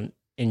phenomenon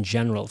in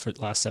general for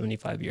the last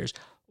 75 years?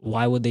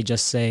 Why would they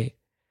just say,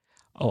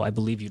 oh, I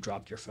believe you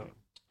dropped your phone?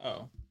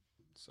 Oh,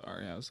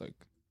 sorry. I was like,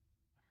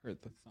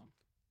 heard the thump.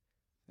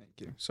 Thank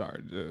you.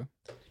 Sorry to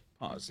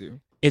pause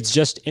you. It's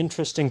just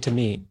interesting to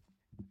me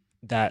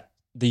that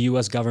the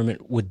U.S.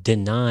 government would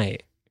deny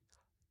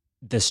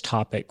this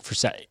topic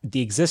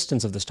the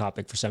existence of this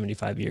topic for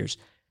 75 years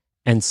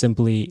and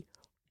simply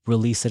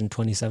release it in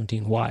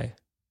 2017. Why?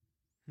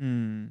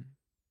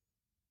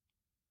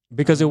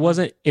 Because it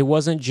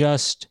wasn't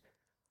just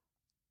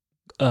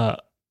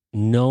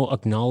no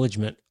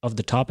acknowledgement of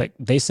the topic.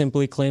 They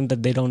simply claimed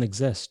that they don't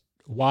exist.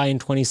 Why in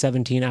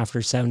 2017,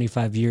 after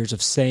 75 years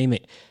of saying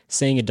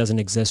it doesn't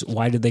exist,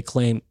 why did they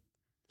claim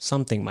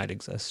something might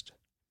exist?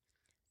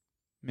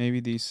 Maybe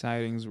these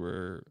sightings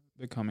were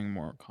becoming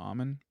more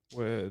common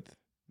with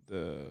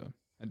the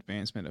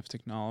advancement of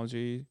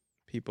technology.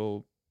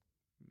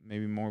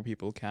 Maybe more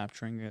people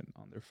capturing it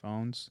on their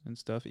phones and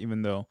stuff,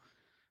 even though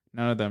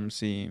none of them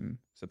seem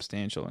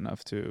substantial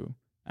enough to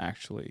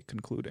actually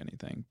conclude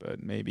anything.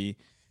 But maybe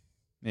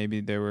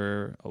there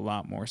were a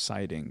lot more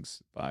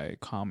sightings by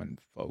common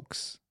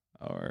folks,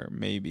 or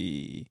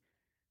maybe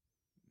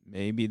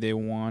they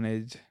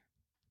wanted,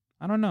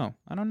 I don't know.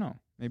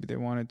 Maybe they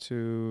wanted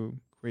to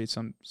create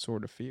some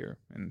sort of fear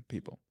in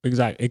people.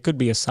 Exactly. It could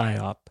be a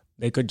psyop.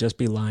 They could just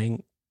be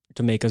lying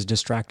to make us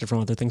distracted from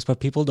other things, but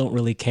people don't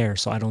really care,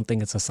 so I don't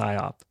think it's a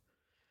psyop.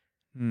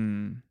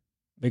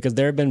 Because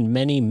there have been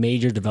many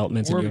major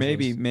developments. Or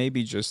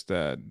maybe just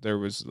that there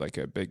was like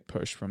a big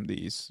push from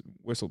these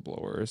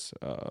whistleblowers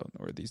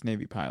or these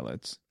Navy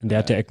pilots. And they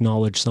had to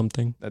acknowledge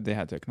something.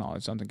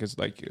 Because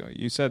like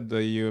you said,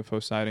 the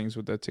UFO sightings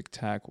with the Tic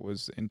Tac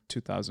was in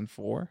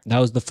 2004. That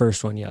was the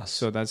first one, yes.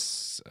 So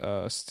that's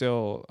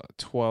still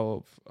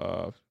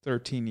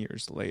 13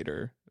 years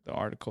later, the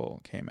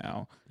article came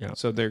out. Yeah.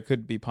 So there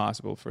could be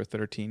possible for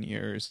 13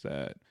 years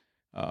that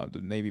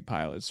the Navy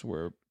pilots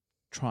were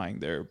trying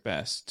their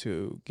best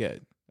to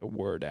get a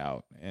word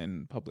out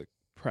in public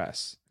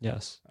press.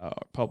 Yes.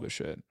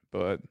 Publish it,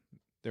 but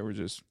they were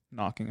just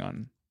knocking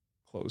on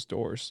closed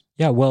doors.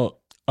 Yeah, well,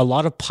 a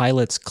lot of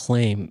pilots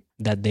claim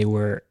that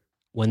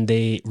when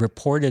they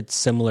reported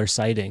similar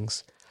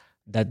sightings,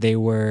 that they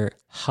were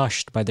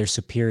hushed by their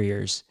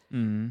superiors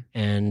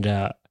and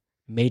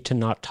made to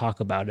not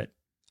talk about it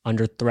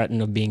under threat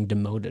of being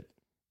demoted,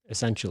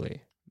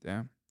 essentially.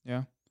 Yeah.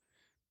 Okay.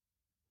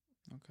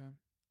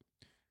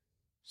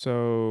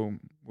 So,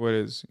 what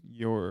is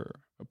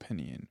your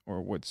opinion,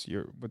 or what's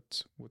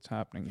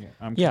happening here?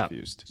 I'm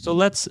confused. So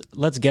let's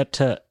get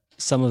to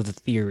some of the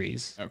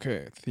theories.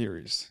 Okay,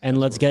 theories. And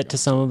let's get to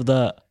some of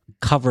the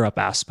cover-up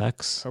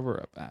aspects.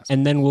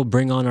 And then we'll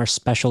bring on our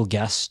special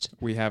guest.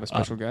 We have a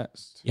special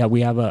guest. Yeah,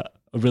 we have a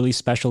really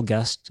special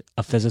guest,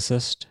 a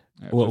physicist.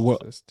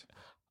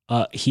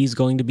 He's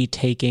going to be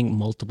taking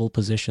multiple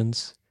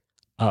positions,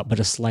 but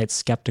a slight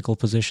skeptical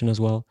position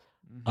as well.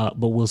 But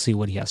we'll see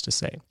what he has to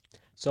say.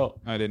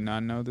 So I did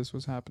not know this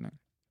was happening.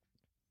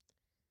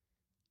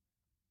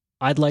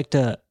 I'd like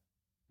to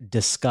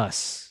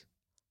discuss,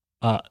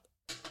 for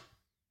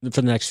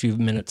the next few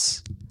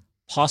minutes,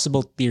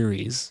 possible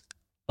theories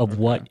of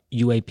what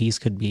UAPs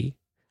could be,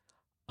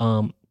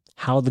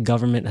 how the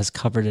government has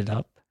covered it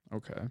up,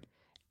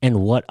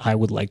 and what I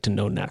would like to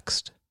know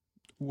next.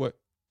 What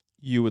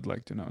you would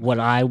like to know next? What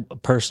I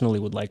personally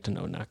would like to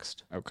know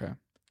next. Okay.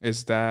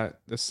 Is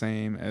that the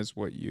same as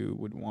what you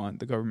would want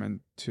the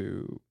government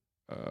to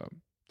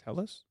tell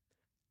us?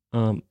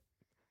 Well,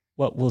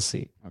 we'll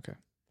see. Okay.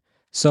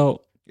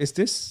 So is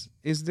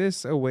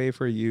this a way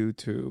for you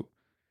to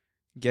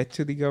get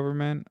to the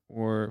government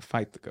or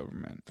fight the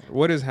government?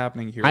 What is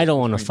happening here? I don't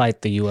want to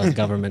fight the U.S.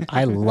 government.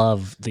 I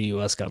love the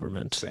U.S.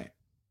 government. Same.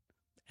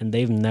 And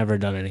they've never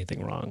done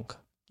anything wrong.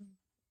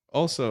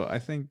 Also, I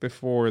think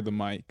before the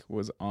mic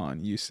was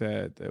on, you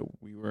said that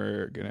we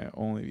were going to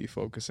only be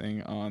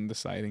focusing on the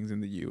sightings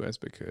in the U.S.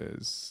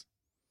 because...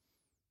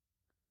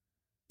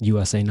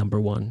 USA number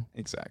one.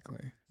 Exactly.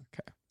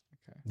 Okay.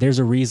 There's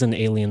a reason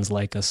aliens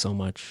like us so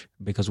much,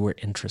 because we're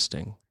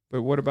interesting.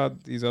 But what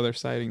about these other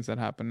sightings that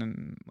happen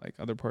in like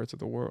other parts of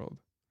the world?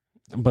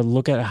 But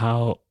look at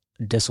how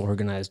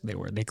disorganized they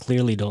were. They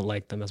clearly don't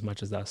like them as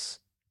much as us.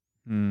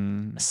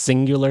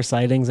 Singular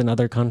sightings in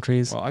other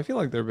countries. Well, I feel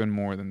like there have been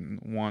more than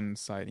one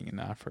sighting in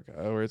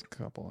Africa, or it's a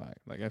couple.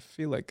 Like I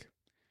feel like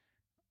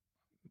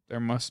there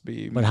must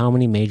be. But how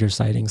many major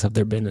sightings have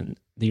there been in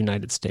the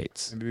United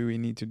States? Maybe we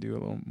need to do a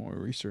little more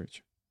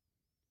research.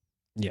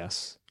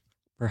 Yes,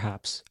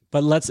 perhaps.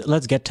 But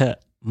let's get to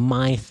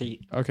my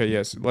Okay,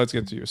 yes, let's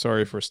get to you.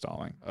 Sorry for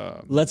stalling.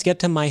 Let's get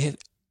to my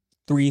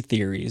 3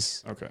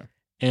 theories. Okay.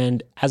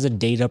 And as a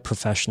data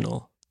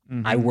professional,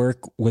 I Mm-hmm. work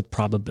with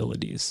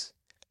probabilities.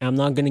 I'm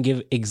not going to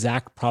give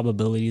exact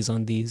probabilities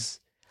on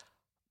these,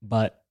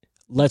 but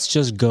let's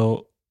just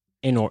go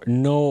in order,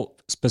 no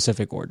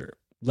specific order.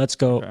 Let's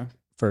go Okay.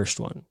 first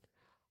one.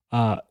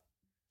 Uh,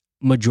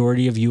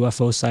 Majority of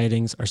UFO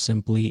sightings are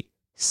simply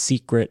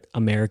secret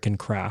American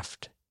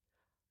craft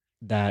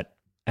that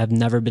have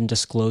never been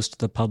disclosed to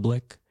the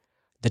public.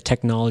 The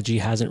technology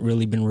hasn't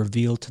really been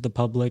revealed to the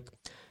public.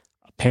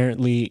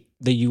 Apparently,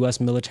 the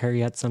US military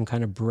had some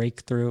kind of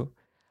breakthrough,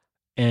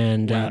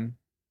 and When?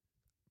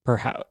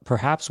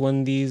 perhaps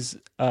when these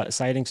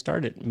sightings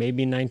started,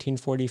 maybe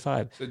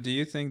 1945. So do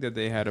you think that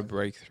they had a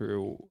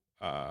breakthrough?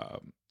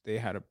 They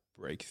had a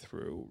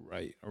breakthrough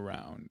right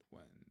around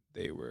when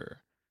they were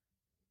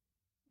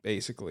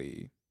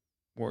basically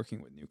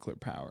working with nuclear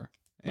power.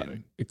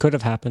 And It could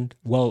have happened.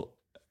 Well,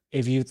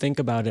 if you think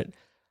about it,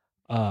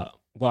 well,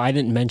 I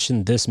didn't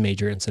mention this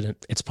major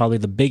incident. It's probably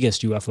the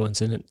biggest UFO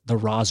incident, the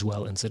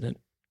Roswell incident.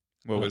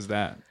 what was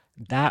that?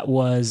 That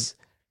was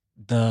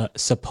the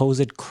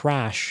supposed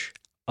crash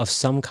of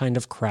some kind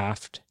of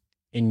craft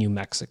in New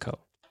Mexico.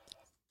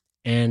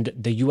 And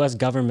the US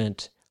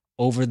government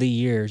over the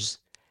years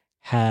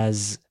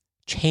has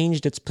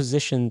changed its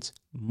positions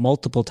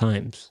multiple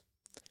times.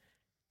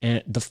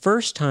 And the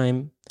first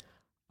time,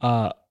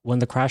 when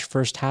the crash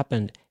first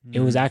happened, it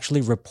was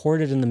actually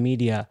reported in the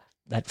media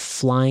that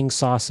flying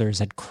saucers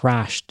had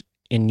crashed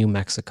in New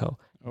Mexico.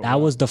 Oh, That wow.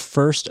 was the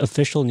first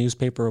official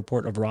newspaper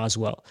report of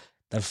Roswell.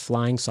 That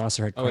flying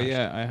saucer had Oh crashed.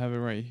 yeah, I have it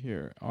right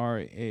here.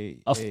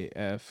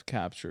 RAAF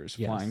captures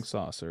Yes. flying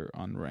saucer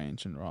on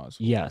range in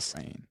Roswell. Yes.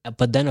 Maine.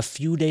 But then a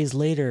few days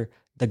later,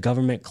 the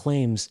government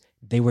claims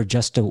it was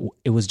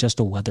just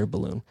a weather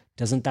balloon.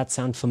 Doesn't that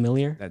sound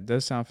familiar? That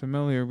does sound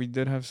familiar. We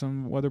did have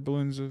some weather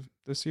balloons of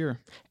this year.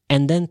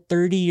 And then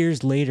 30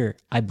 years later,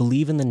 I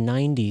believe in the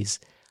 90s,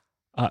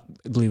 I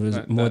believe it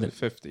was more than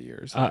 50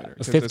 years uh, later.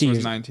 'cause 50 this was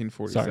years-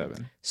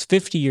 1947.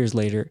 50 years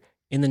later,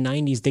 in the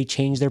 90s, they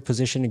changed their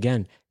position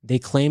again. They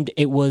claimed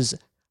it was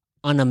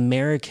an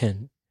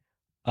American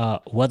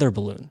weather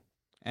balloon.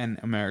 An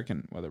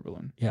American weather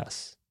balloon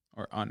Yes.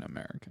 or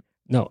un-American?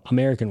 No,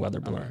 American weather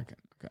balloon. American.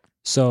 Okay.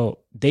 So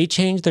they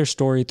changed their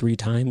story 3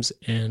 times,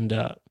 and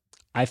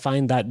I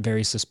find that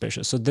very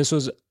suspicious. So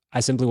I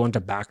simply want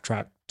to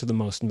backtrack to the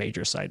most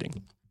major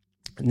sighting.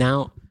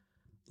 Now,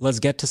 let's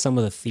get to some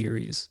of the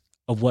theories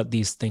of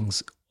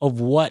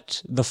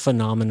what the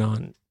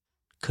phenomenon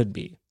could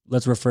be.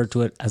 Let's refer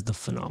to it as the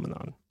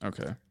phenomenon.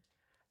 Okay.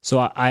 So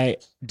I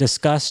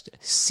discussed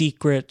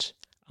secret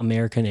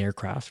American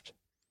aircraft.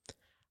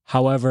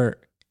 However,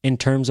 in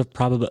terms of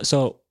probability,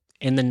 so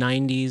in the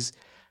 90s,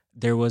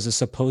 there was a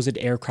supposed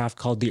aircraft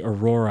called the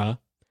Aurora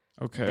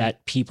Okay.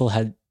 that people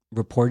had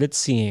reported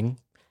seeing,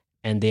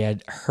 and they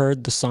had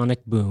heard the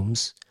sonic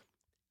booms.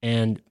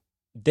 And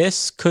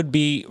this could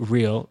be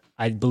real.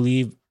 I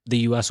believe the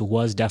US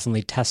was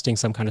definitely testing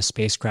some kind of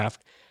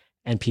spacecraft,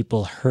 and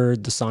people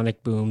heard the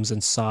sonic booms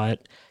and saw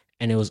it,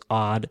 and it was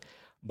odd.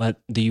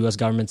 But the US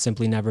government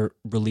simply never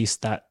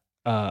released that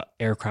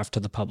aircraft to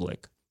the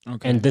public.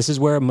 Okay. And this is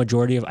where a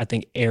majority of, I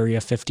think, Area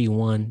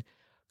 51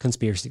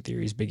 conspiracy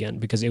theories begin,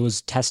 because it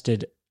was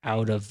tested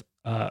out of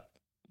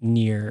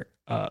near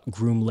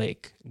Groom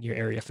Lake, near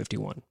Area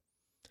 51.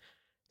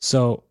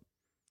 So,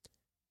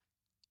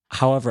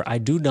 however, I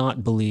do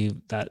not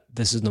believe that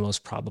this is the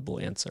most probable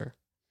answer,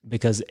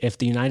 because if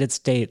the United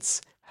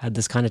States had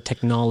this kind of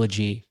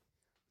technology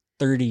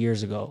 30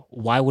 years ago,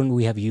 why wouldn't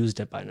we have used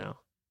it by now?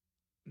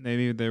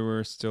 Maybe they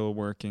were still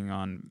working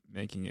on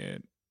making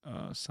it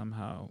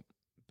somehow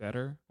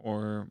better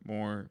or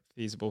more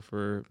feasible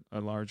for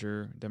a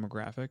larger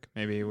demographic.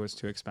 Maybe it was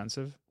too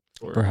expensive.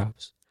 Or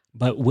Perhaps.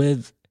 But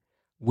with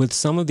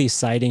some of these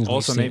sightings, we've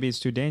also seen- maybe it's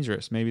too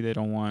dangerous. Maybe they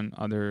don't want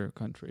other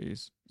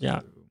countries.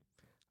 Yeah.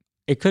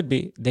 It could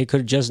be. They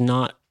could just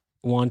not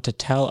want to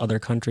tell other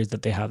countries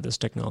that they have this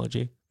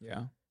technology.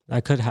 Yeah.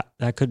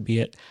 That could be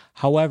it.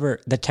 However,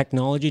 the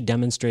technology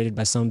demonstrated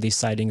by some of these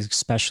sightings,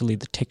 especially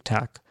the Tic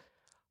Tac,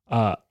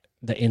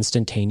 the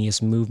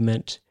instantaneous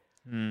movement,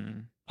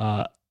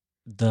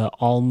 the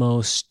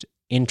almost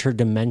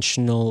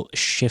interdimensional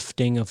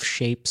shifting of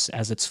shapes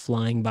as it's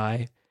flying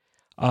by,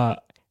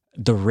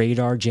 the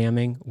radar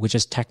jamming, which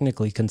is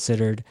technically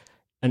considered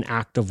an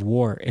act of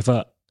war.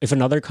 If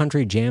another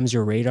country jams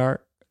your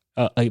radar,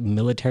 a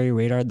military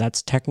radar,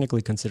 that's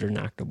technically considered an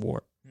act of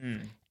war.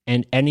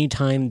 And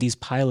anytime these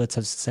pilots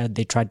have said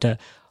they tried to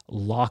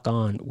lock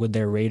on with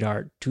their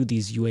radar to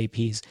these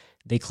UAPs,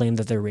 they claim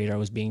that their radar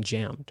was being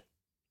jammed.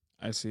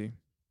 I see.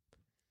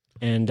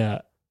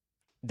 And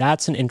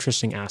that's an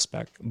interesting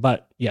aspect.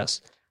 But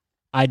yes,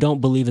 I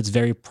don't believe it's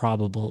very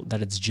probable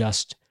that it's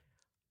just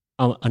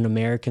an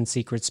American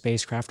secret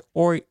spacecraft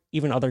or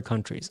even other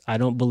countries. I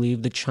don't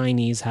believe the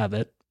Chinese have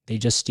it. They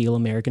just steal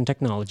American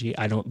technology.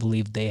 I don't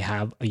believe they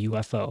have a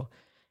UFO.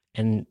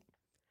 And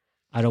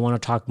I don't want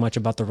to talk much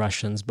about the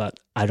Russians, but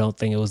I don't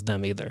think it was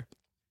them either.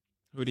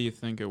 Who do you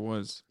think it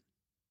was?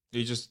 Do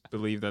you just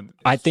believe that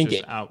I think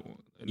just it- out,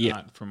 yeah.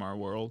 not from our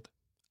world?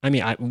 I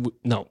mean,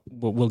 no,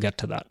 we'll get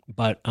to that.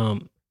 But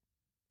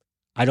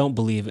I I don't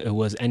believe it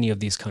was any of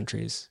these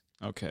countries.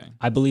 Okay.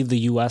 I believe the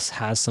US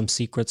has some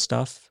secret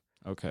stuff,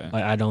 Okay.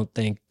 but I don't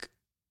think,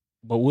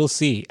 but we'll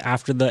see.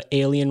 After the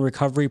alien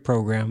recovery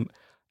program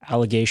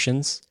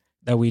allegations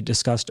that we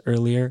discussed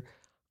earlier,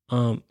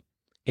 um,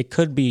 it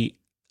could be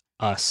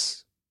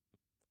us,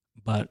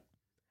 but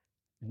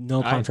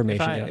no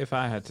confirmation yet. If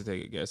I had to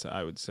take a guess,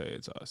 I would say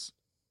it's us.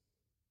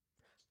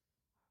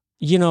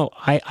 You know,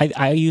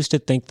 I used to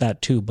think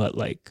that too, but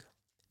like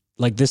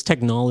this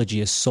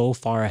technology is so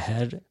far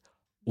ahead.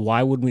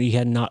 Why would we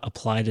had not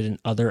applied it in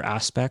other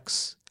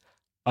aspects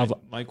of?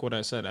 Like what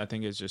I said, I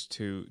think it's just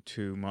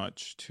too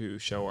much to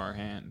show our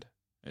hand.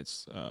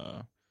 It's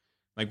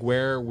like,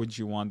 where would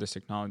you want this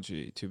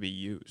technology to be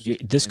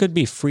used? This could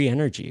be free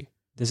energy.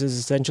 This is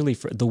essentially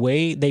the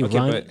way they Okay,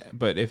 run.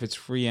 but if it's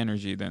free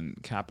energy, then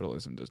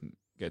capitalism doesn't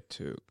get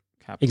to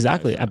capitalize.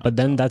 Exactly, on but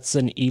then top. that's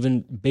an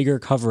even bigger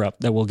cover up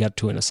that we'll get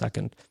to in a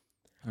second.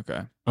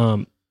 Okay.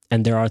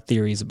 And there are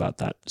theories about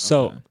that.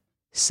 So, Okay.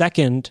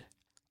 second,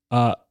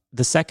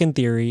 the second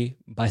theory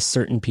by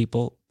certain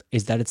people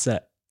is that it's an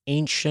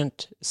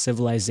ancient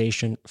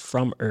civilization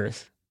from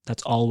Earth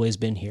that's always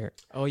been here.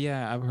 Oh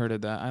yeah, I've heard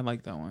of that. I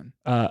like that one.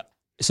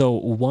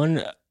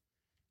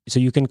 So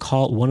you can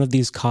call one of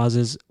these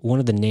causes, one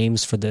of the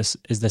names for this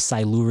is the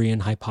Silurian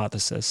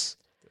hypothesis.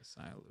 The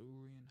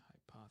Silurian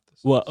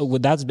hypothesis. Well,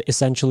 that's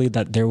essentially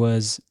that there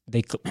was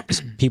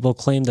people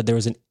claim that there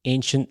was an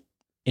ancient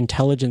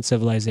intelligent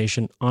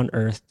civilization on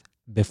Earth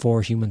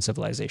before human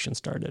civilization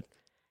started,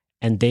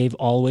 and they've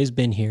always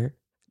been here.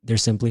 They're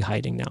simply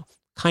hiding now,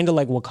 kind of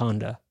like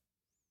Wakanda.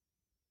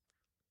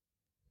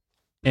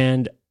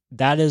 And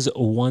that is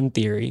one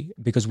theory,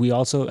 because we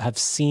also have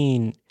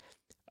seen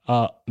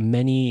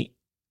many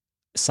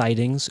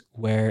sightings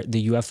where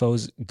the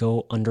UFOs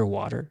go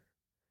underwater.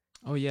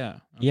 Oh yeah.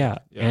 Okay. Yeah.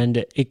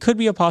 And it could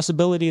be a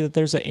possibility that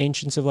there's an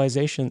ancient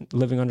civilization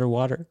living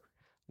underwater.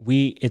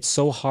 It's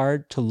so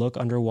hard to look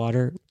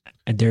underwater.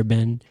 And there have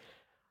been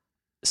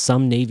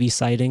some Navy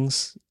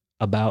sightings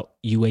about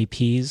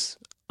UAPs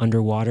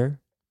underwater.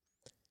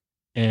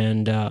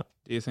 And do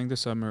you think the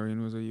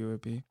submarine was a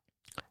UAP?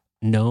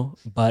 No,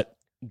 but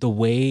the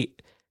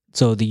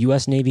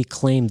US Navy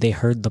claimed they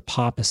heard the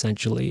pop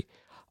essentially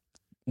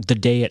the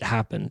day it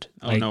happened.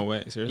 Oh, no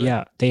way. Seriously?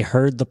 Yeah, they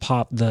heard the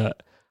pop, the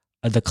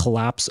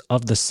collapse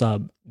of the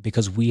sub,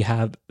 because we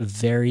have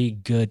very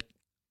good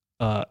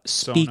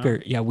speaker.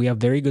 Sonar? Yeah, we have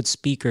very good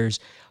speakers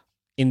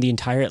in the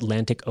entire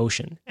Atlantic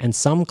Ocean. And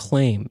some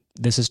claim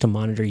this is to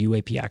monitor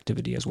UAP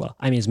activity as well.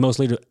 I mean, it's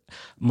mostly to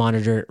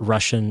monitor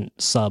Russian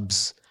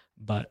subs,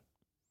 but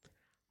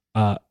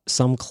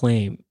some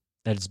claim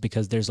that it's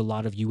because there's a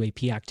lot of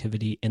UAP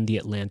activity in the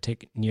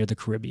Atlantic near the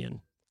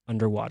Caribbean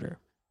underwater.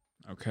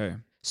 Okay.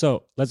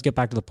 So let's get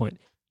back to the point.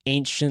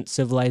 Ancient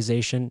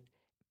civilization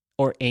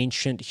or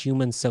ancient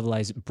human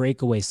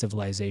breakaway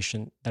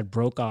civilization that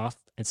broke off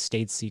and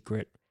stayed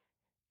secret.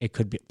 It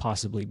could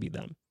possibly be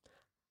them.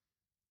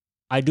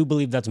 I do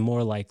believe that's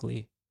more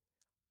likely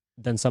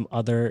than some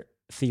other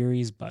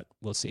theories, but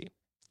we'll see.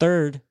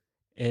 Third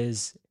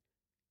is,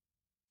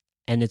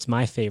 and it's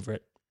my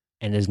favorite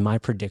and is my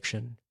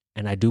prediction,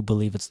 and I do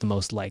believe it's the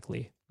most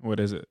likely. What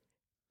is it?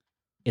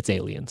 It's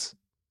aliens.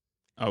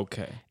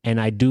 Okay.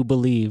 And I do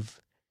believe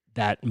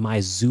that my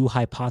zoo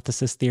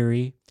hypothesis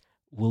theory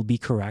will be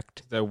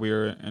correct. That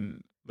we're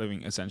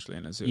living essentially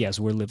in a zoo. Yes,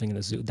 we're living in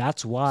a zoo.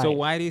 That's why. So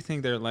why do you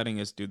think they're letting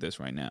us do this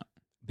right now?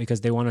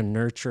 Because they want to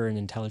nurture an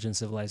intelligent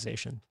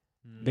civilization.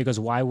 Because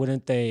why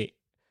wouldn't they?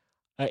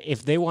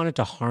 If they wanted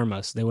to harm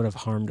us, they would have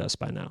harmed us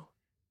by now.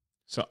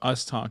 So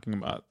us talking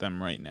about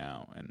them right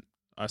now and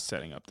us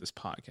setting up this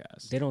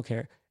podcast. They don't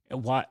care.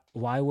 Why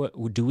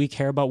do we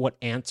care about what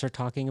ants are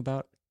talking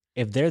about?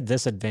 If they're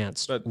this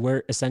advanced,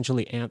 we're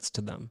essentially ants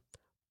to them.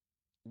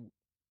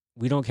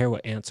 We don't care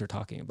what ants are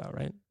talking about,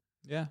 right?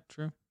 Yeah,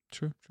 true.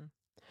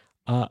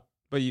 But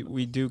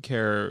we do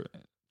care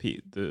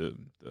the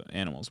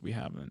animals we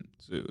have in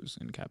zoos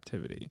in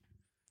captivity.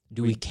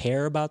 Do we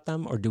care about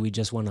them, or do we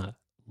just want to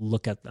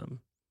look at them?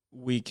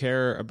 We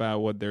care about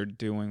what they're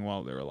doing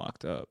while they're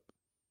locked up.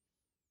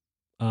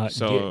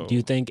 Do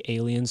you think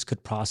aliens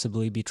could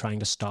possibly be trying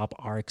to stop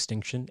our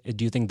extinction?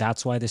 Do you think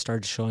that's why they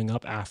started showing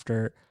up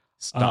after?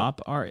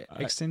 Stop our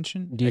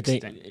extinction? Do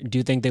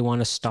you think they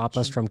want to stop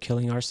us from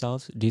killing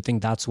ourselves? Do you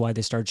think that's why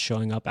they started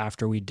showing up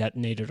after we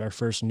detonated our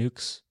first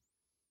nukes?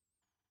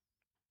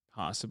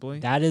 Possibly.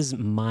 That is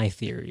my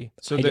theory.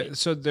 So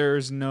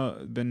there's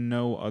been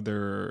no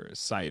other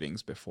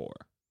sightings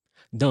before.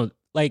 No,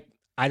 like,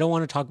 I don't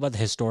want to talk about the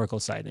historical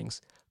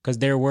sightings, because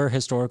there were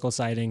historical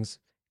sightings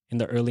in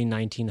the early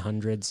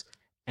 1900s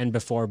and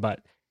before,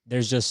 but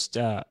there's just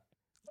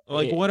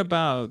what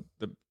about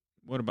the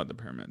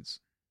pyramids?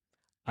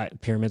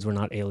 Pyramids were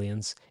not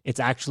aliens. It's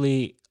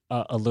actually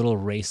a little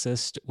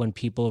racist when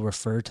people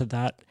refer to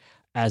that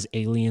as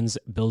aliens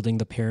building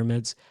the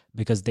pyramids,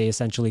 because they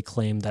essentially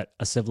claim that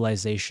a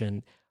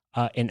civilization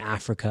in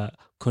Africa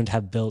couldn't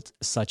have built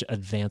such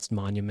advanced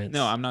monuments.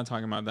 No, I'm not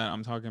talking about that.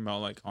 I'm talking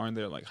about, like, aren't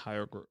there like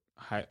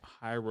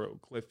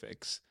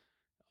hieroglyphics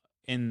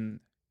in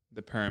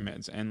the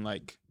pyramids, and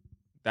like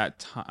that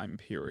time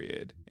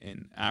period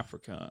in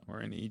Africa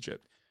or in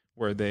Egypt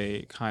where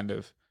they kind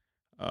of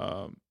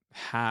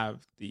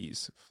have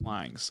these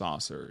flying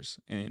saucers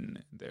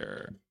in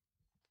their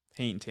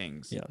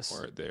paintings Yes.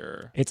 or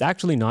their It's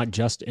actually not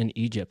just in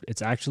Egypt.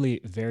 It's actually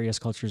various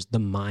cultures. The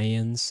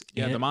Mayans,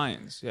 the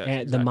Mayans, yes,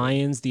 and the exactly.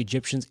 Mayans, the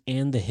Egyptians,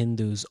 and the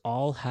Hindus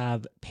all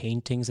have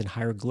paintings and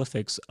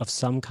hieroglyphics of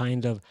some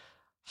kind of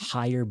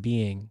higher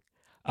being.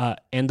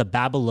 And the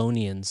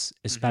Babylonians,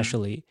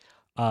 especially,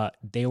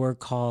 they were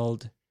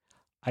called,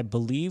 I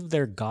believe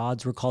their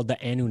gods were called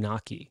the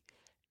Anunnaki.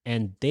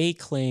 And they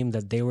claim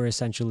that they were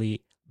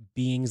essentially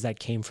beings that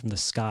came from the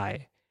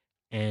sky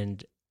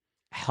and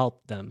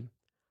helped them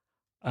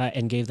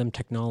and gave them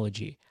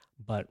technology.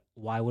 But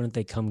why wouldn't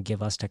they come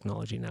give us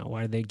technology now?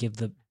 Why did they give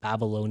the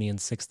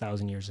Babylonians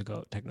 6,000 years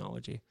ago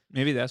technology?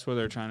 Maybe that's what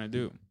they're trying to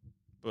do.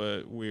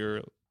 But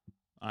we're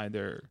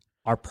either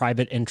Our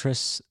private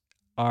interests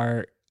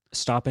are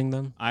stopping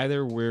them.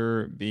 either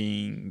we're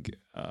being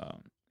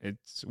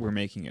we're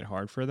making it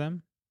hard for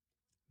them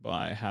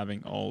by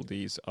having all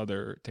these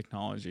other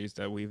technologies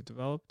that we've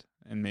developed,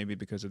 and maybe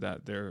because of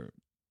that they're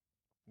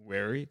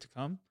wary to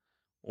come,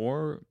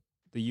 or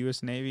the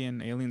U.S. Navy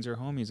and aliens are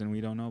homies and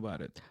we don't know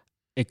about it.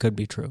 It could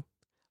be true.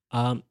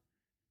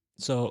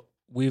 So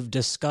we've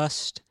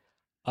discussed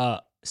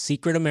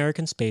secret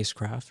American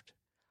spacecraft,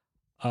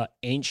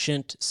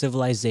 ancient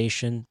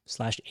civilization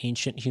 /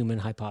 ancient human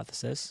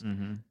hypothesis,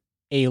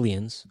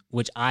 aliens,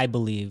 which I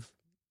believe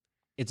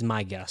it's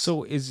my guess.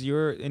 So is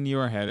in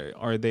your head,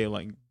 are they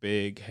like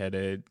big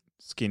headed,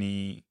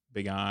 skinny,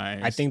 big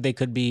eyes? I think they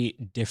could be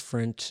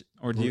different.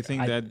 Or do you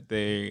think that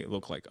they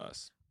look like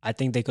us? I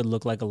think they could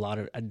look like a lot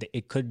of.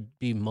 It could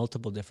be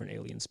multiple different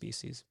alien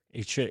species.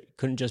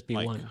 Couldn't just be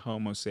like one.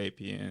 Homo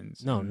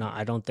sapiens. No,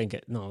 I don't think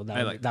it. No,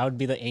 that would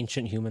be the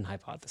ancient human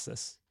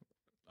hypothesis.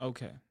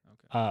 Okay.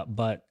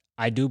 But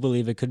I do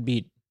believe it could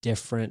be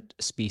different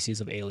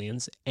species of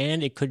aliens,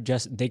 and they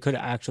could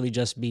actually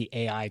just be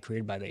AI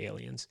created by the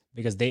aliens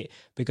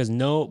because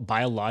no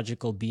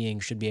biological being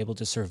should be able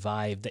to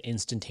survive the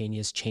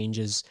instantaneous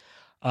changes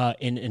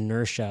in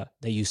inertia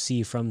that you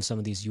see from some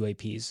of these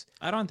UAPs.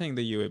 I don't think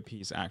the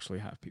UAPs actually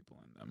have people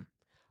in them.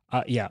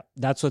 Yeah,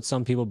 that's what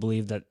some people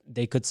believe, that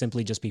they could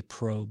simply just be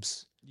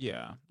probes.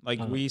 Yeah, like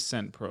we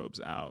sent probes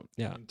out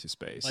into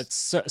space. But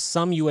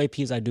some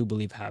UAPs I do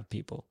believe have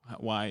people.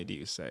 Why do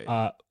you say?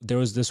 There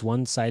was this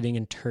one sighting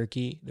in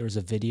Turkey. There was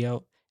a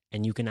video,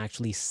 and you can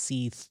actually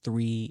see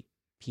 3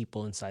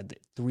 people inside,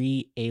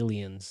 3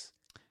 aliens.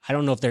 I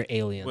don't know if they're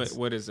aliens.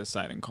 What is this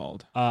sighting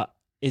called?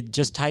 It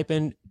just type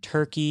in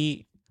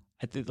Turkey,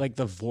 I think like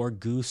the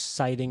Vorgoose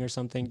sighting or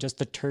something, just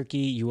the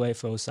Turkey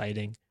UFO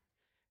sighting.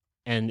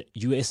 And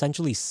you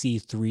essentially see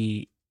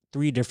three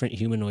different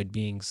humanoid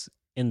beings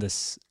in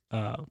this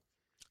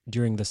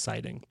during the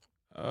sighting.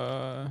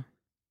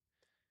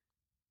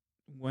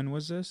 When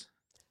was this?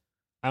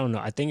 I don't know.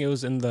 I think it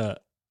was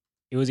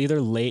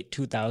either late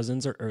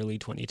 2000s or early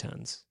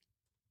 2010s.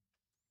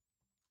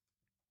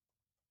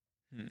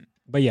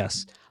 But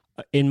yes,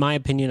 in my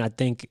opinion, I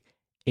think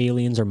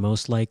aliens are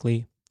most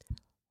likely.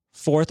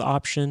 4th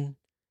option,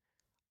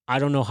 I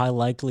don't know how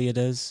likely it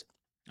is.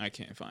 I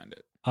can't find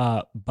it.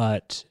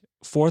 But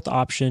 4th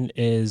option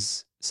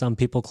is some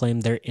people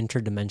claim they're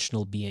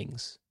interdimensional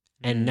beings.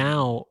 And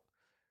now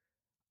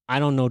I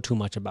don't know too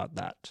much about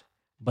that,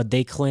 but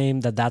they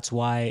claim that that's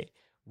why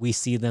we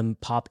see them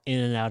pop in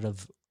and out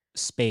of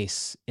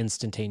space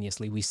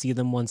instantaneously. We see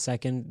them 1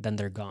 second, then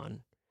they're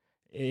gone.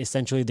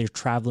 Essentially, they're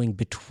traveling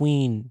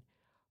between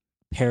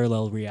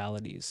parallel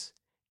realities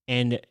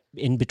and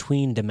in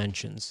between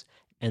dimensions,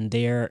 and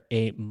they're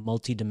a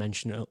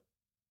multidimensional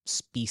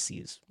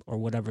species or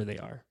whatever they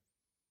are.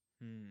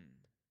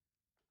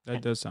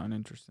 That does sound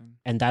interesting.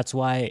 And that's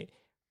why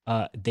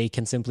they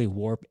can simply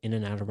warp in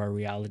and out of our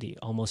reality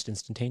almost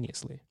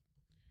instantaneously.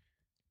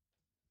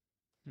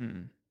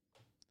 I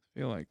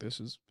feel like this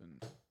has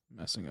been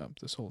messing up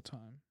this whole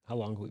time. How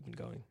long have we been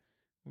going?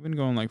 We've been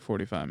going like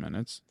 45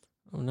 minutes.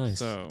 Oh, nice.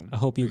 So I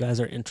hope you guys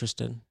are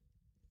interested.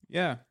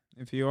 Yeah.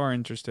 If you are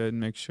interested,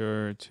 make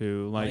sure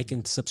to like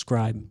and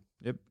subscribe.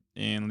 Yep.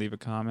 And leave a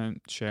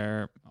comment,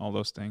 share, all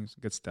those things.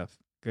 Good stuff.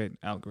 Good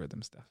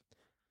algorithm stuff.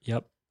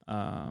 Yep.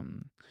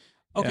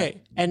 Okay.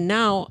 Yeah. And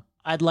now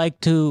I'd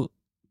like to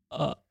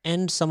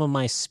end some of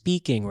my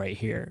speaking right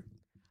here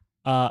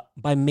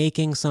by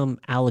making some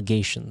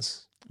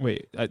allegations.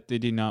 Wait,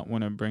 did you not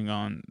want to bring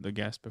on the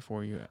guest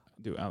before you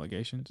do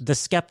allegations? The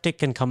skeptic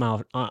can come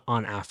out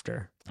on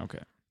after.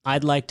 Okay.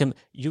 I'd like to.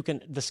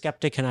 The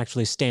skeptic can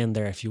actually stand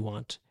there if you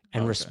want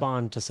and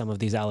respond to some of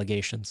these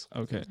allegations.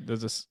 Okay.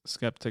 Does the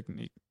skeptic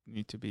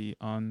need to be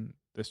on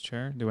this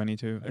chair? Do I need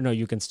to? No,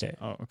 you can stay.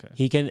 Oh, okay.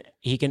 He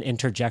can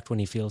interject when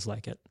he feels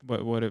like it.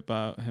 But what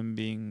about him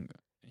being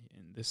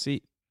in the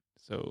seat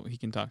so he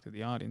can talk to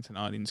the audience and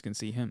the audience can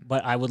see him?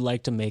 But I would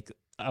like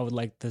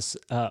this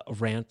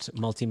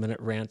multi-minute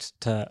rant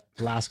to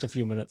last a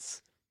few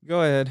minutes.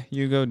 Go ahead.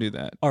 You go do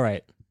that. All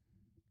right.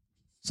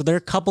 So there are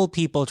a couple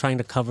people trying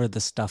to cover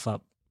this stuff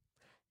up,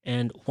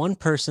 and one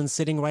person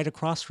sitting right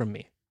across from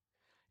me.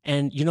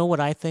 And you know what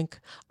I think?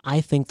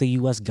 I think the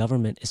US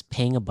government is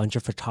paying a bunch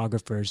of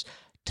photographers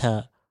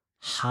to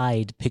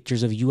hide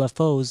pictures of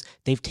UFOs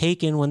they've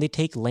taken when they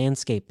take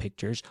landscape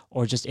pictures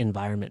or just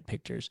environment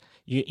pictures.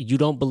 You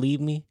don't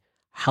believe me?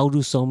 How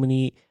do so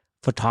many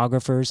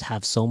photographers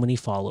have so many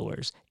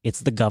followers?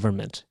 It's the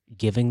government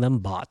giving them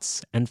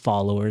bots and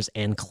followers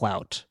and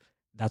clout.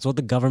 That's what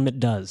the government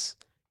does.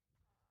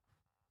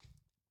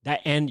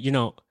 That, and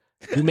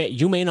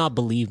you may not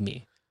believe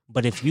me,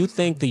 but if you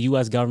think the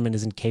US government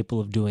isn't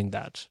capable of doing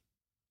that,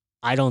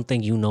 I don't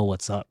think you know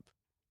what's up.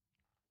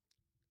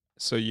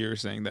 So you're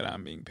saying that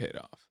I'm being paid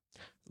off?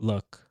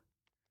 Look,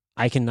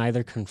 I can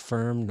neither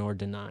confirm nor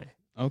deny.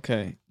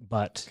 Okay.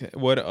 But okay.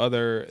 What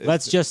other?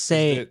 Let's just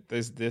say,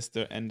 is this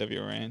the end of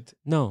your rant?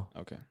 No.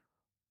 Okay.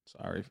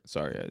 Sorry,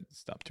 I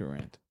stopped your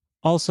rant.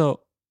 Also,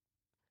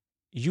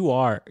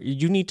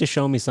 you need to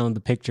show me some of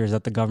the pictures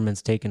that the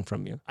government's taken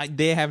from you.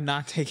 They have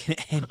not taken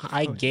any.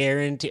 I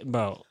guarantee,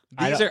 bro.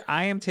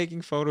 I am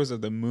taking photos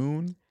of the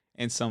moon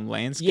and some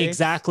landscape.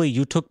 Exactly.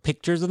 You took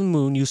pictures of the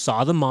moon. You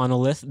saw the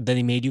monolith. Then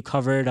he made you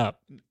cover it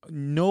up.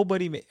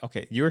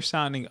 Okay, you're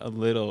sounding a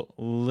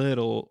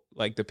little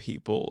like the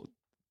people.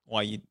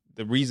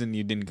 The reason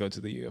you didn't go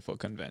to the UFO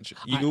convention.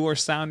 You were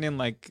sounding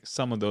like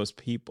some of those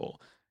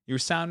people. You're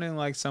sounding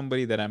like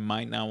somebody that I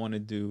might not want to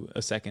do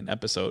a second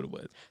episode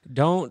with.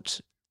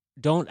 Don't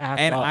act.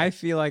 And I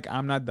feel like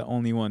I'm not the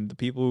only one. The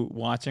people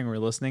watching or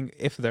listening,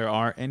 if there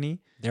are any,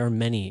 there are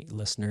many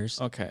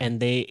listeners. Okay, and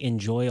they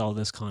enjoy all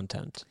this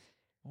content.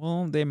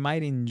 Well, they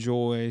might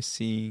enjoy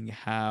seeing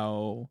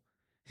how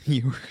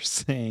you were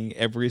saying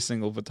every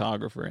single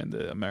photographer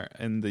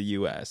in the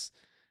US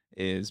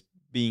is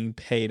being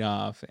paid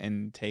off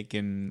and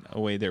taking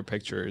away their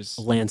pictures.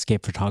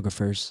 Landscape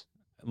photographers,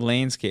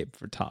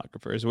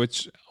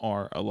 which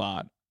are a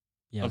lot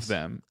of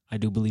them. I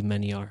do believe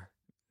many are.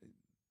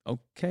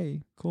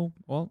 Okay, cool.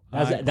 Well,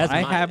 I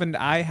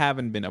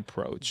haven't been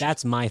approached.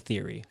 That's my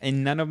theory.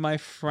 And none of my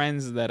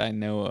friends that I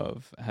know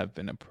of have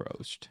been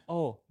approached.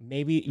 Oh,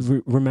 maybe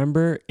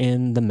remember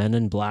in the Men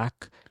in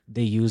Black,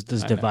 they used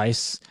this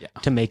device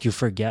to make you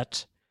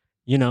forget.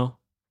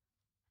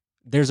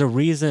 There's a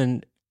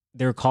reason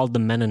they're called the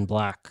Men in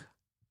Black.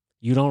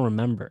 You don't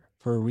remember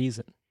for a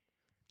reason,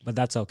 but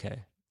that's okay.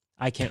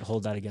 I can't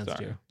hold that against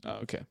you. Oh,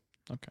 okay.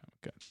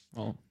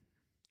 Well.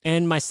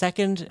 And my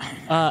second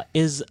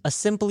is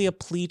simply a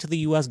plea to the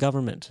U.S.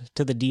 government,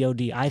 to the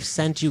DOD. I've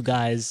sent you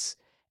guys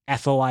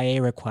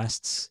FOIA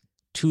requests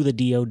to the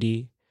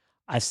DOD.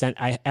 I've sent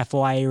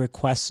FOIA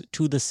requests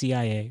to the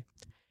CIA.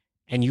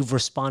 And you've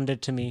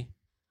responded to me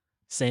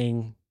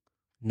saying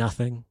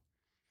nothing.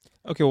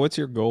 Okay, what's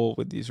your goal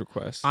with these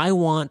requests? I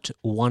want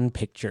one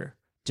picture.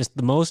 Just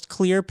the most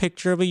clear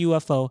picture of a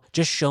UFO.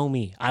 Just show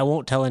me. I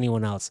won't tell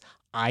anyone else.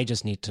 I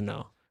just need to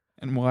know.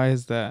 And why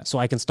is that? So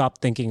I can stop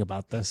thinking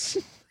about this.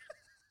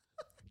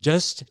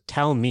 Just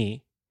tell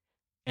me,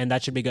 and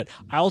that should be good.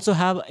 I also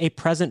have a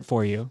present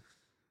for you,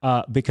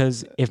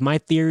 because if my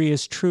theory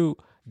is true,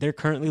 they're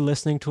currently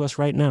listening to us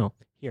right now.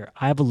 Here,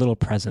 I have a little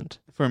present.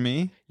 For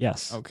me?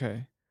 Yes.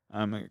 Okay.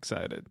 I'm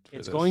excited.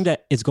 It's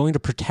going to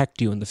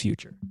protect you in the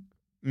future.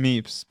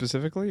 Me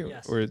specifically?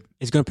 Yes. Or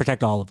it's going to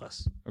protect all of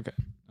us. Okay.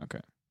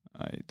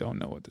 I don't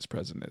know what this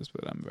present is,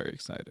 but I'm very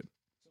excited.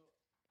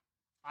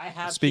 I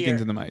have Speaking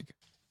to the mic.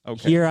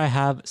 Okay. Here I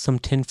have some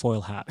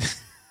tinfoil hats.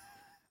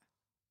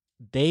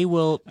 They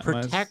will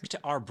protect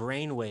our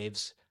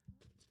brainwaves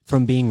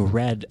from being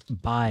read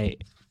by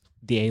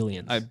the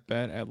aliens. I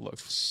bet I look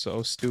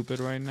so stupid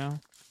right now.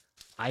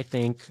 I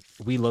think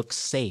we look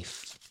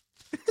safe.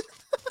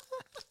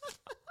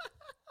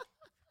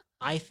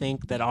 I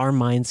think that our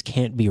minds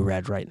can't be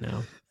read right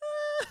now.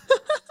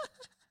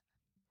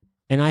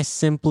 And I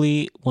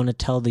simply want to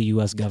tell the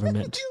U.S.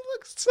 government. You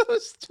look so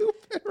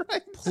stupid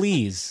right now.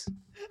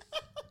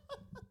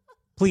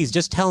 Please,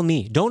 just tell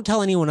me. Don't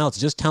tell anyone else.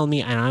 Just tell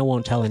me, and I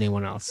won't tell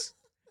anyone else.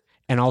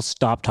 And I'll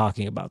stop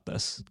talking about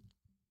this.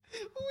 We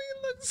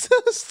look so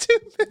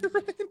stupid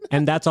right now.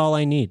 And that's all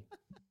I need.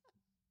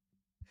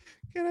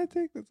 Can I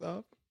take this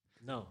off?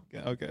 No.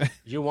 Okay.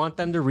 You want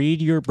them to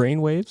read your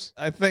brainwaves?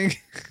 I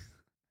think...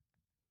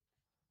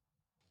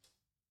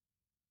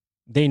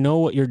 They know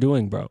what you're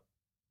doing, bro.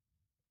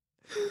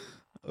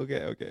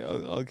 Okay.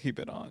 I'll keep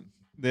it on.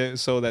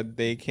 So that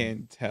they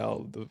can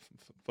tell the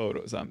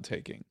photos I'm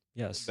taking.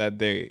 Yes. That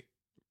they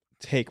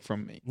take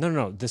from me.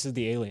 No. This is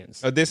the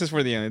aliens. Oh, this is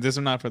for the aliens. This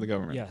is not for the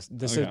government. Yes.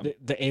 This is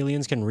the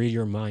aliens can read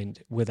your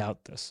mind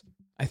without this.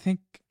 I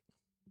think.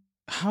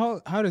 How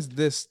does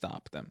this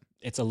stop them?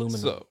 It's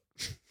aluminum.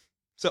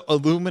 So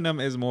aluminum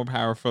is more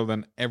powerful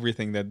than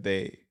everything that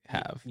they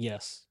have.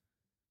 Yes.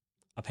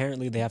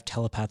 Apparently, they have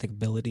telepathic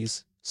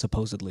abilities.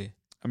 Supposedly.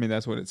 I mean,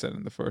 that's what it said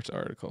in the first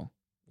article.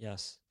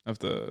 Yes. Of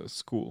the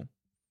school,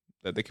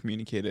 that they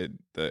communicated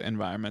the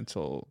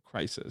environmental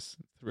crisis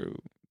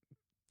through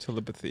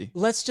telepathy.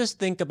 Let's just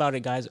think about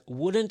it, guys.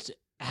 Wouldn't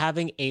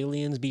having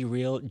aliens be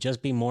real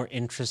just be more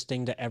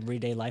interesting to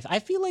everyday life? I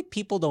feel like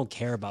people don't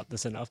care about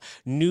this enough.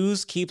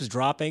 News keeps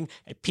dropping.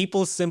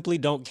 People simply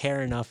don't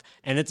care enough,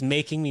 and it's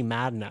making me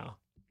mad now.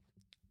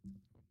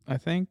 I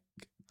think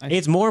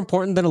It's more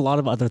important than a lot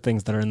of other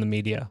things that are in the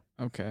media.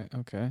 Okay.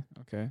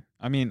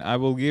 I mean, I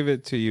will give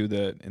it to you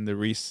that in the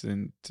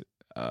recent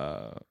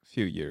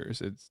few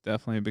years, it's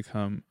definitely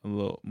become a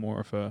little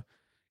more of a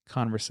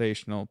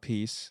conversational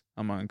piece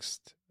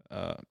amongst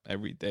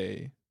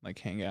everyday like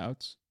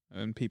hangouts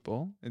and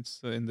people.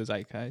 It's in the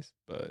zeitgeist,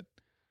 but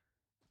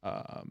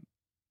um,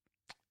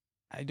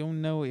 I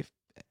don't know if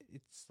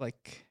it's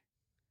like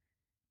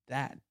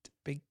that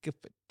big of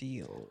a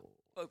deal.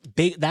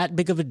 That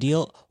big of a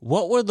deal.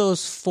 What were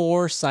those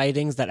 4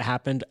 sightings that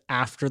happened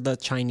after the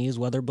Chinese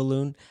weather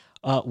balloon,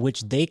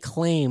 which they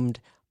claimed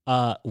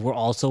were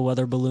also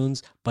weather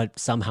balloons, but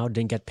somehow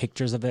didn't get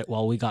pictures of it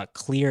while we got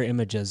clear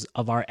images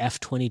of our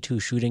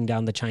F-22 shooting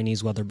down the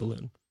Chinese weather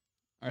balloon?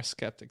 Our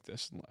skeptic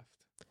just left.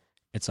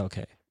 It's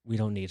okay. We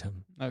don't need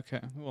him.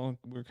 Okay. Well,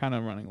 we're kind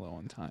of running low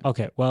on time.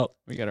 Okay. Well,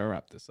 we got to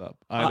wrap this up.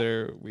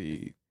 Either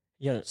we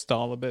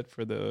stall a bit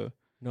for the...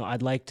 No,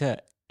 I'd like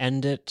to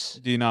end it.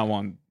 Do you not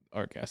want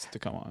our guest to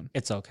come on?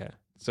 It's okay.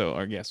 So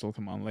our guest will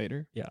come on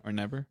later? Yeah. Or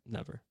never?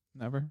 Never.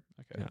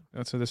 Okay.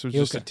 Yeah. So this was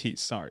just a tease.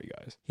 Sorry,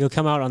 guys. He'll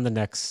come out on the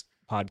next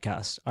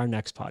podcast, our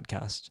next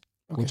podcast,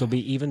 which will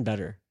be even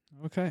better.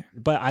 Okay.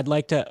 But I'd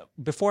like to,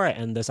 before I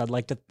end this, I'd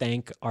like to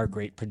thank our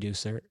great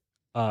producer,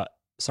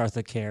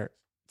 Sartha Care,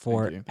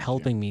 for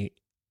helping me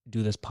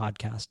do this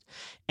podcast.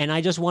 And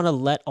I just want to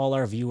let all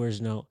our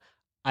viewers know,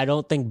 I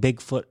don't think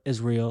Bigfoot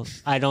is real.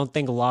 I don't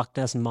think Loch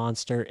Ness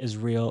Monster is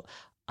real.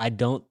 I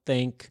don't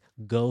think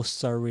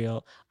ghosts are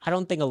real. I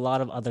don't think a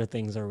lot of other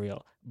things are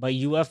real. But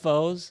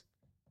UFOs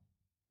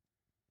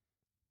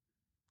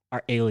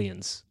are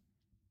aliens.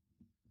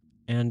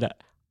 And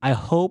I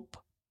hope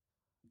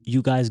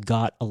you guys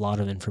got a lot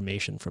of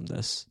information from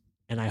this.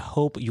 And I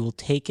hope you'll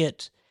take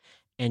it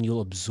and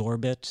you'll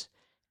absorb it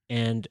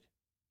and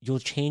you'll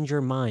change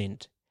your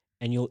mind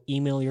and you'll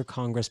email your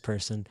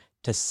congressperson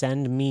to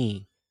send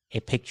me a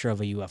picture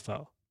of a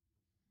UFO.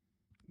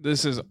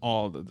 This is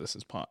all that this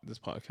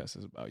podcast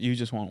is about. You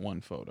just want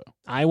one photo.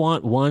 I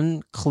want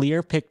one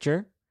clear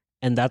picture,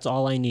 and that's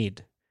all I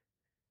need.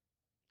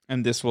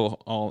 And this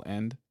will all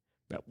end?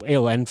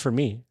 It'll end for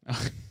me.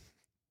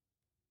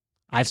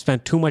 I've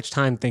spent too much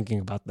time thinking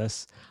about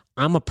this.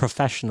 I'm a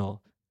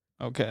professional.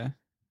 Okay.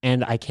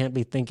 And I can't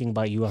be thinking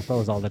about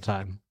UFOs all the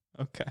time.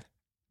 Okay.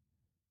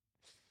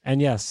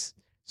 And yes,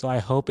 so I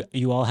hope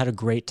you all had a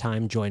great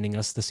time joining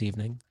us this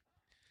evening.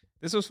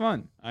 This was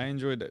fun. I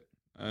enjoyed it.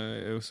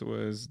 It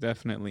was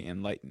definitely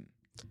enlightening.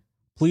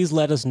 Please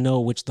let us know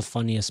which the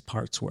funniest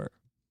parts were.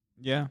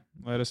 Yeah,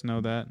 let us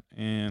know that.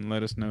 And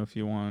let us know if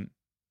you want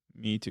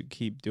me to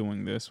keep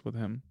doing this with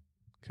him.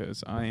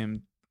 Because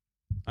I'm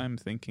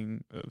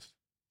rethinking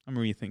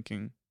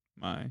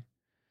my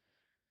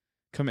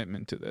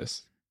commitment to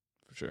this,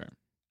 for sure.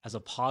 As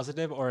a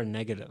positive or a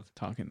negative?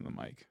 Talking to the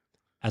mic.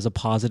 As a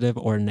positive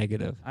or a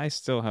negative? I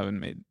still haven't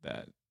made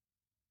that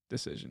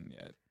decision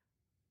yet.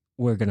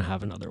 We're going to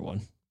have another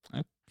one.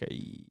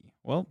 Okay.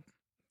 Well,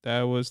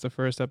 that was the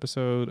first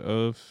episode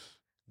of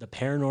The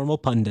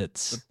Paranormal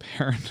Pundits. The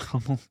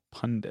Paranormal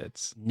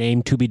Pundits.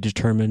 Name to be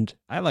determined.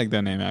 I like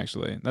that name,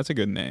 actually. That's a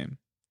good name.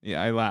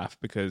 Yeah, I laugh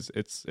because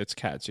it's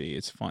catchy.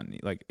 It's funny.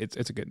 Like, it's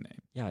a good name.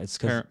 Yeah, it's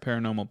because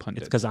Paranormal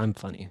Pundits. It's because I'm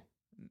funny.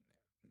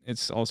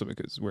 It's also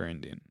because we're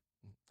Indian.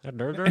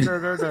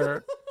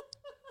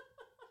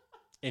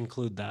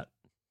 Include that.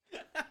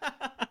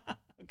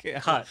 Okay,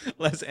 Cut.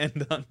 Let's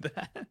end on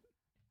that.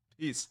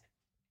 Peace.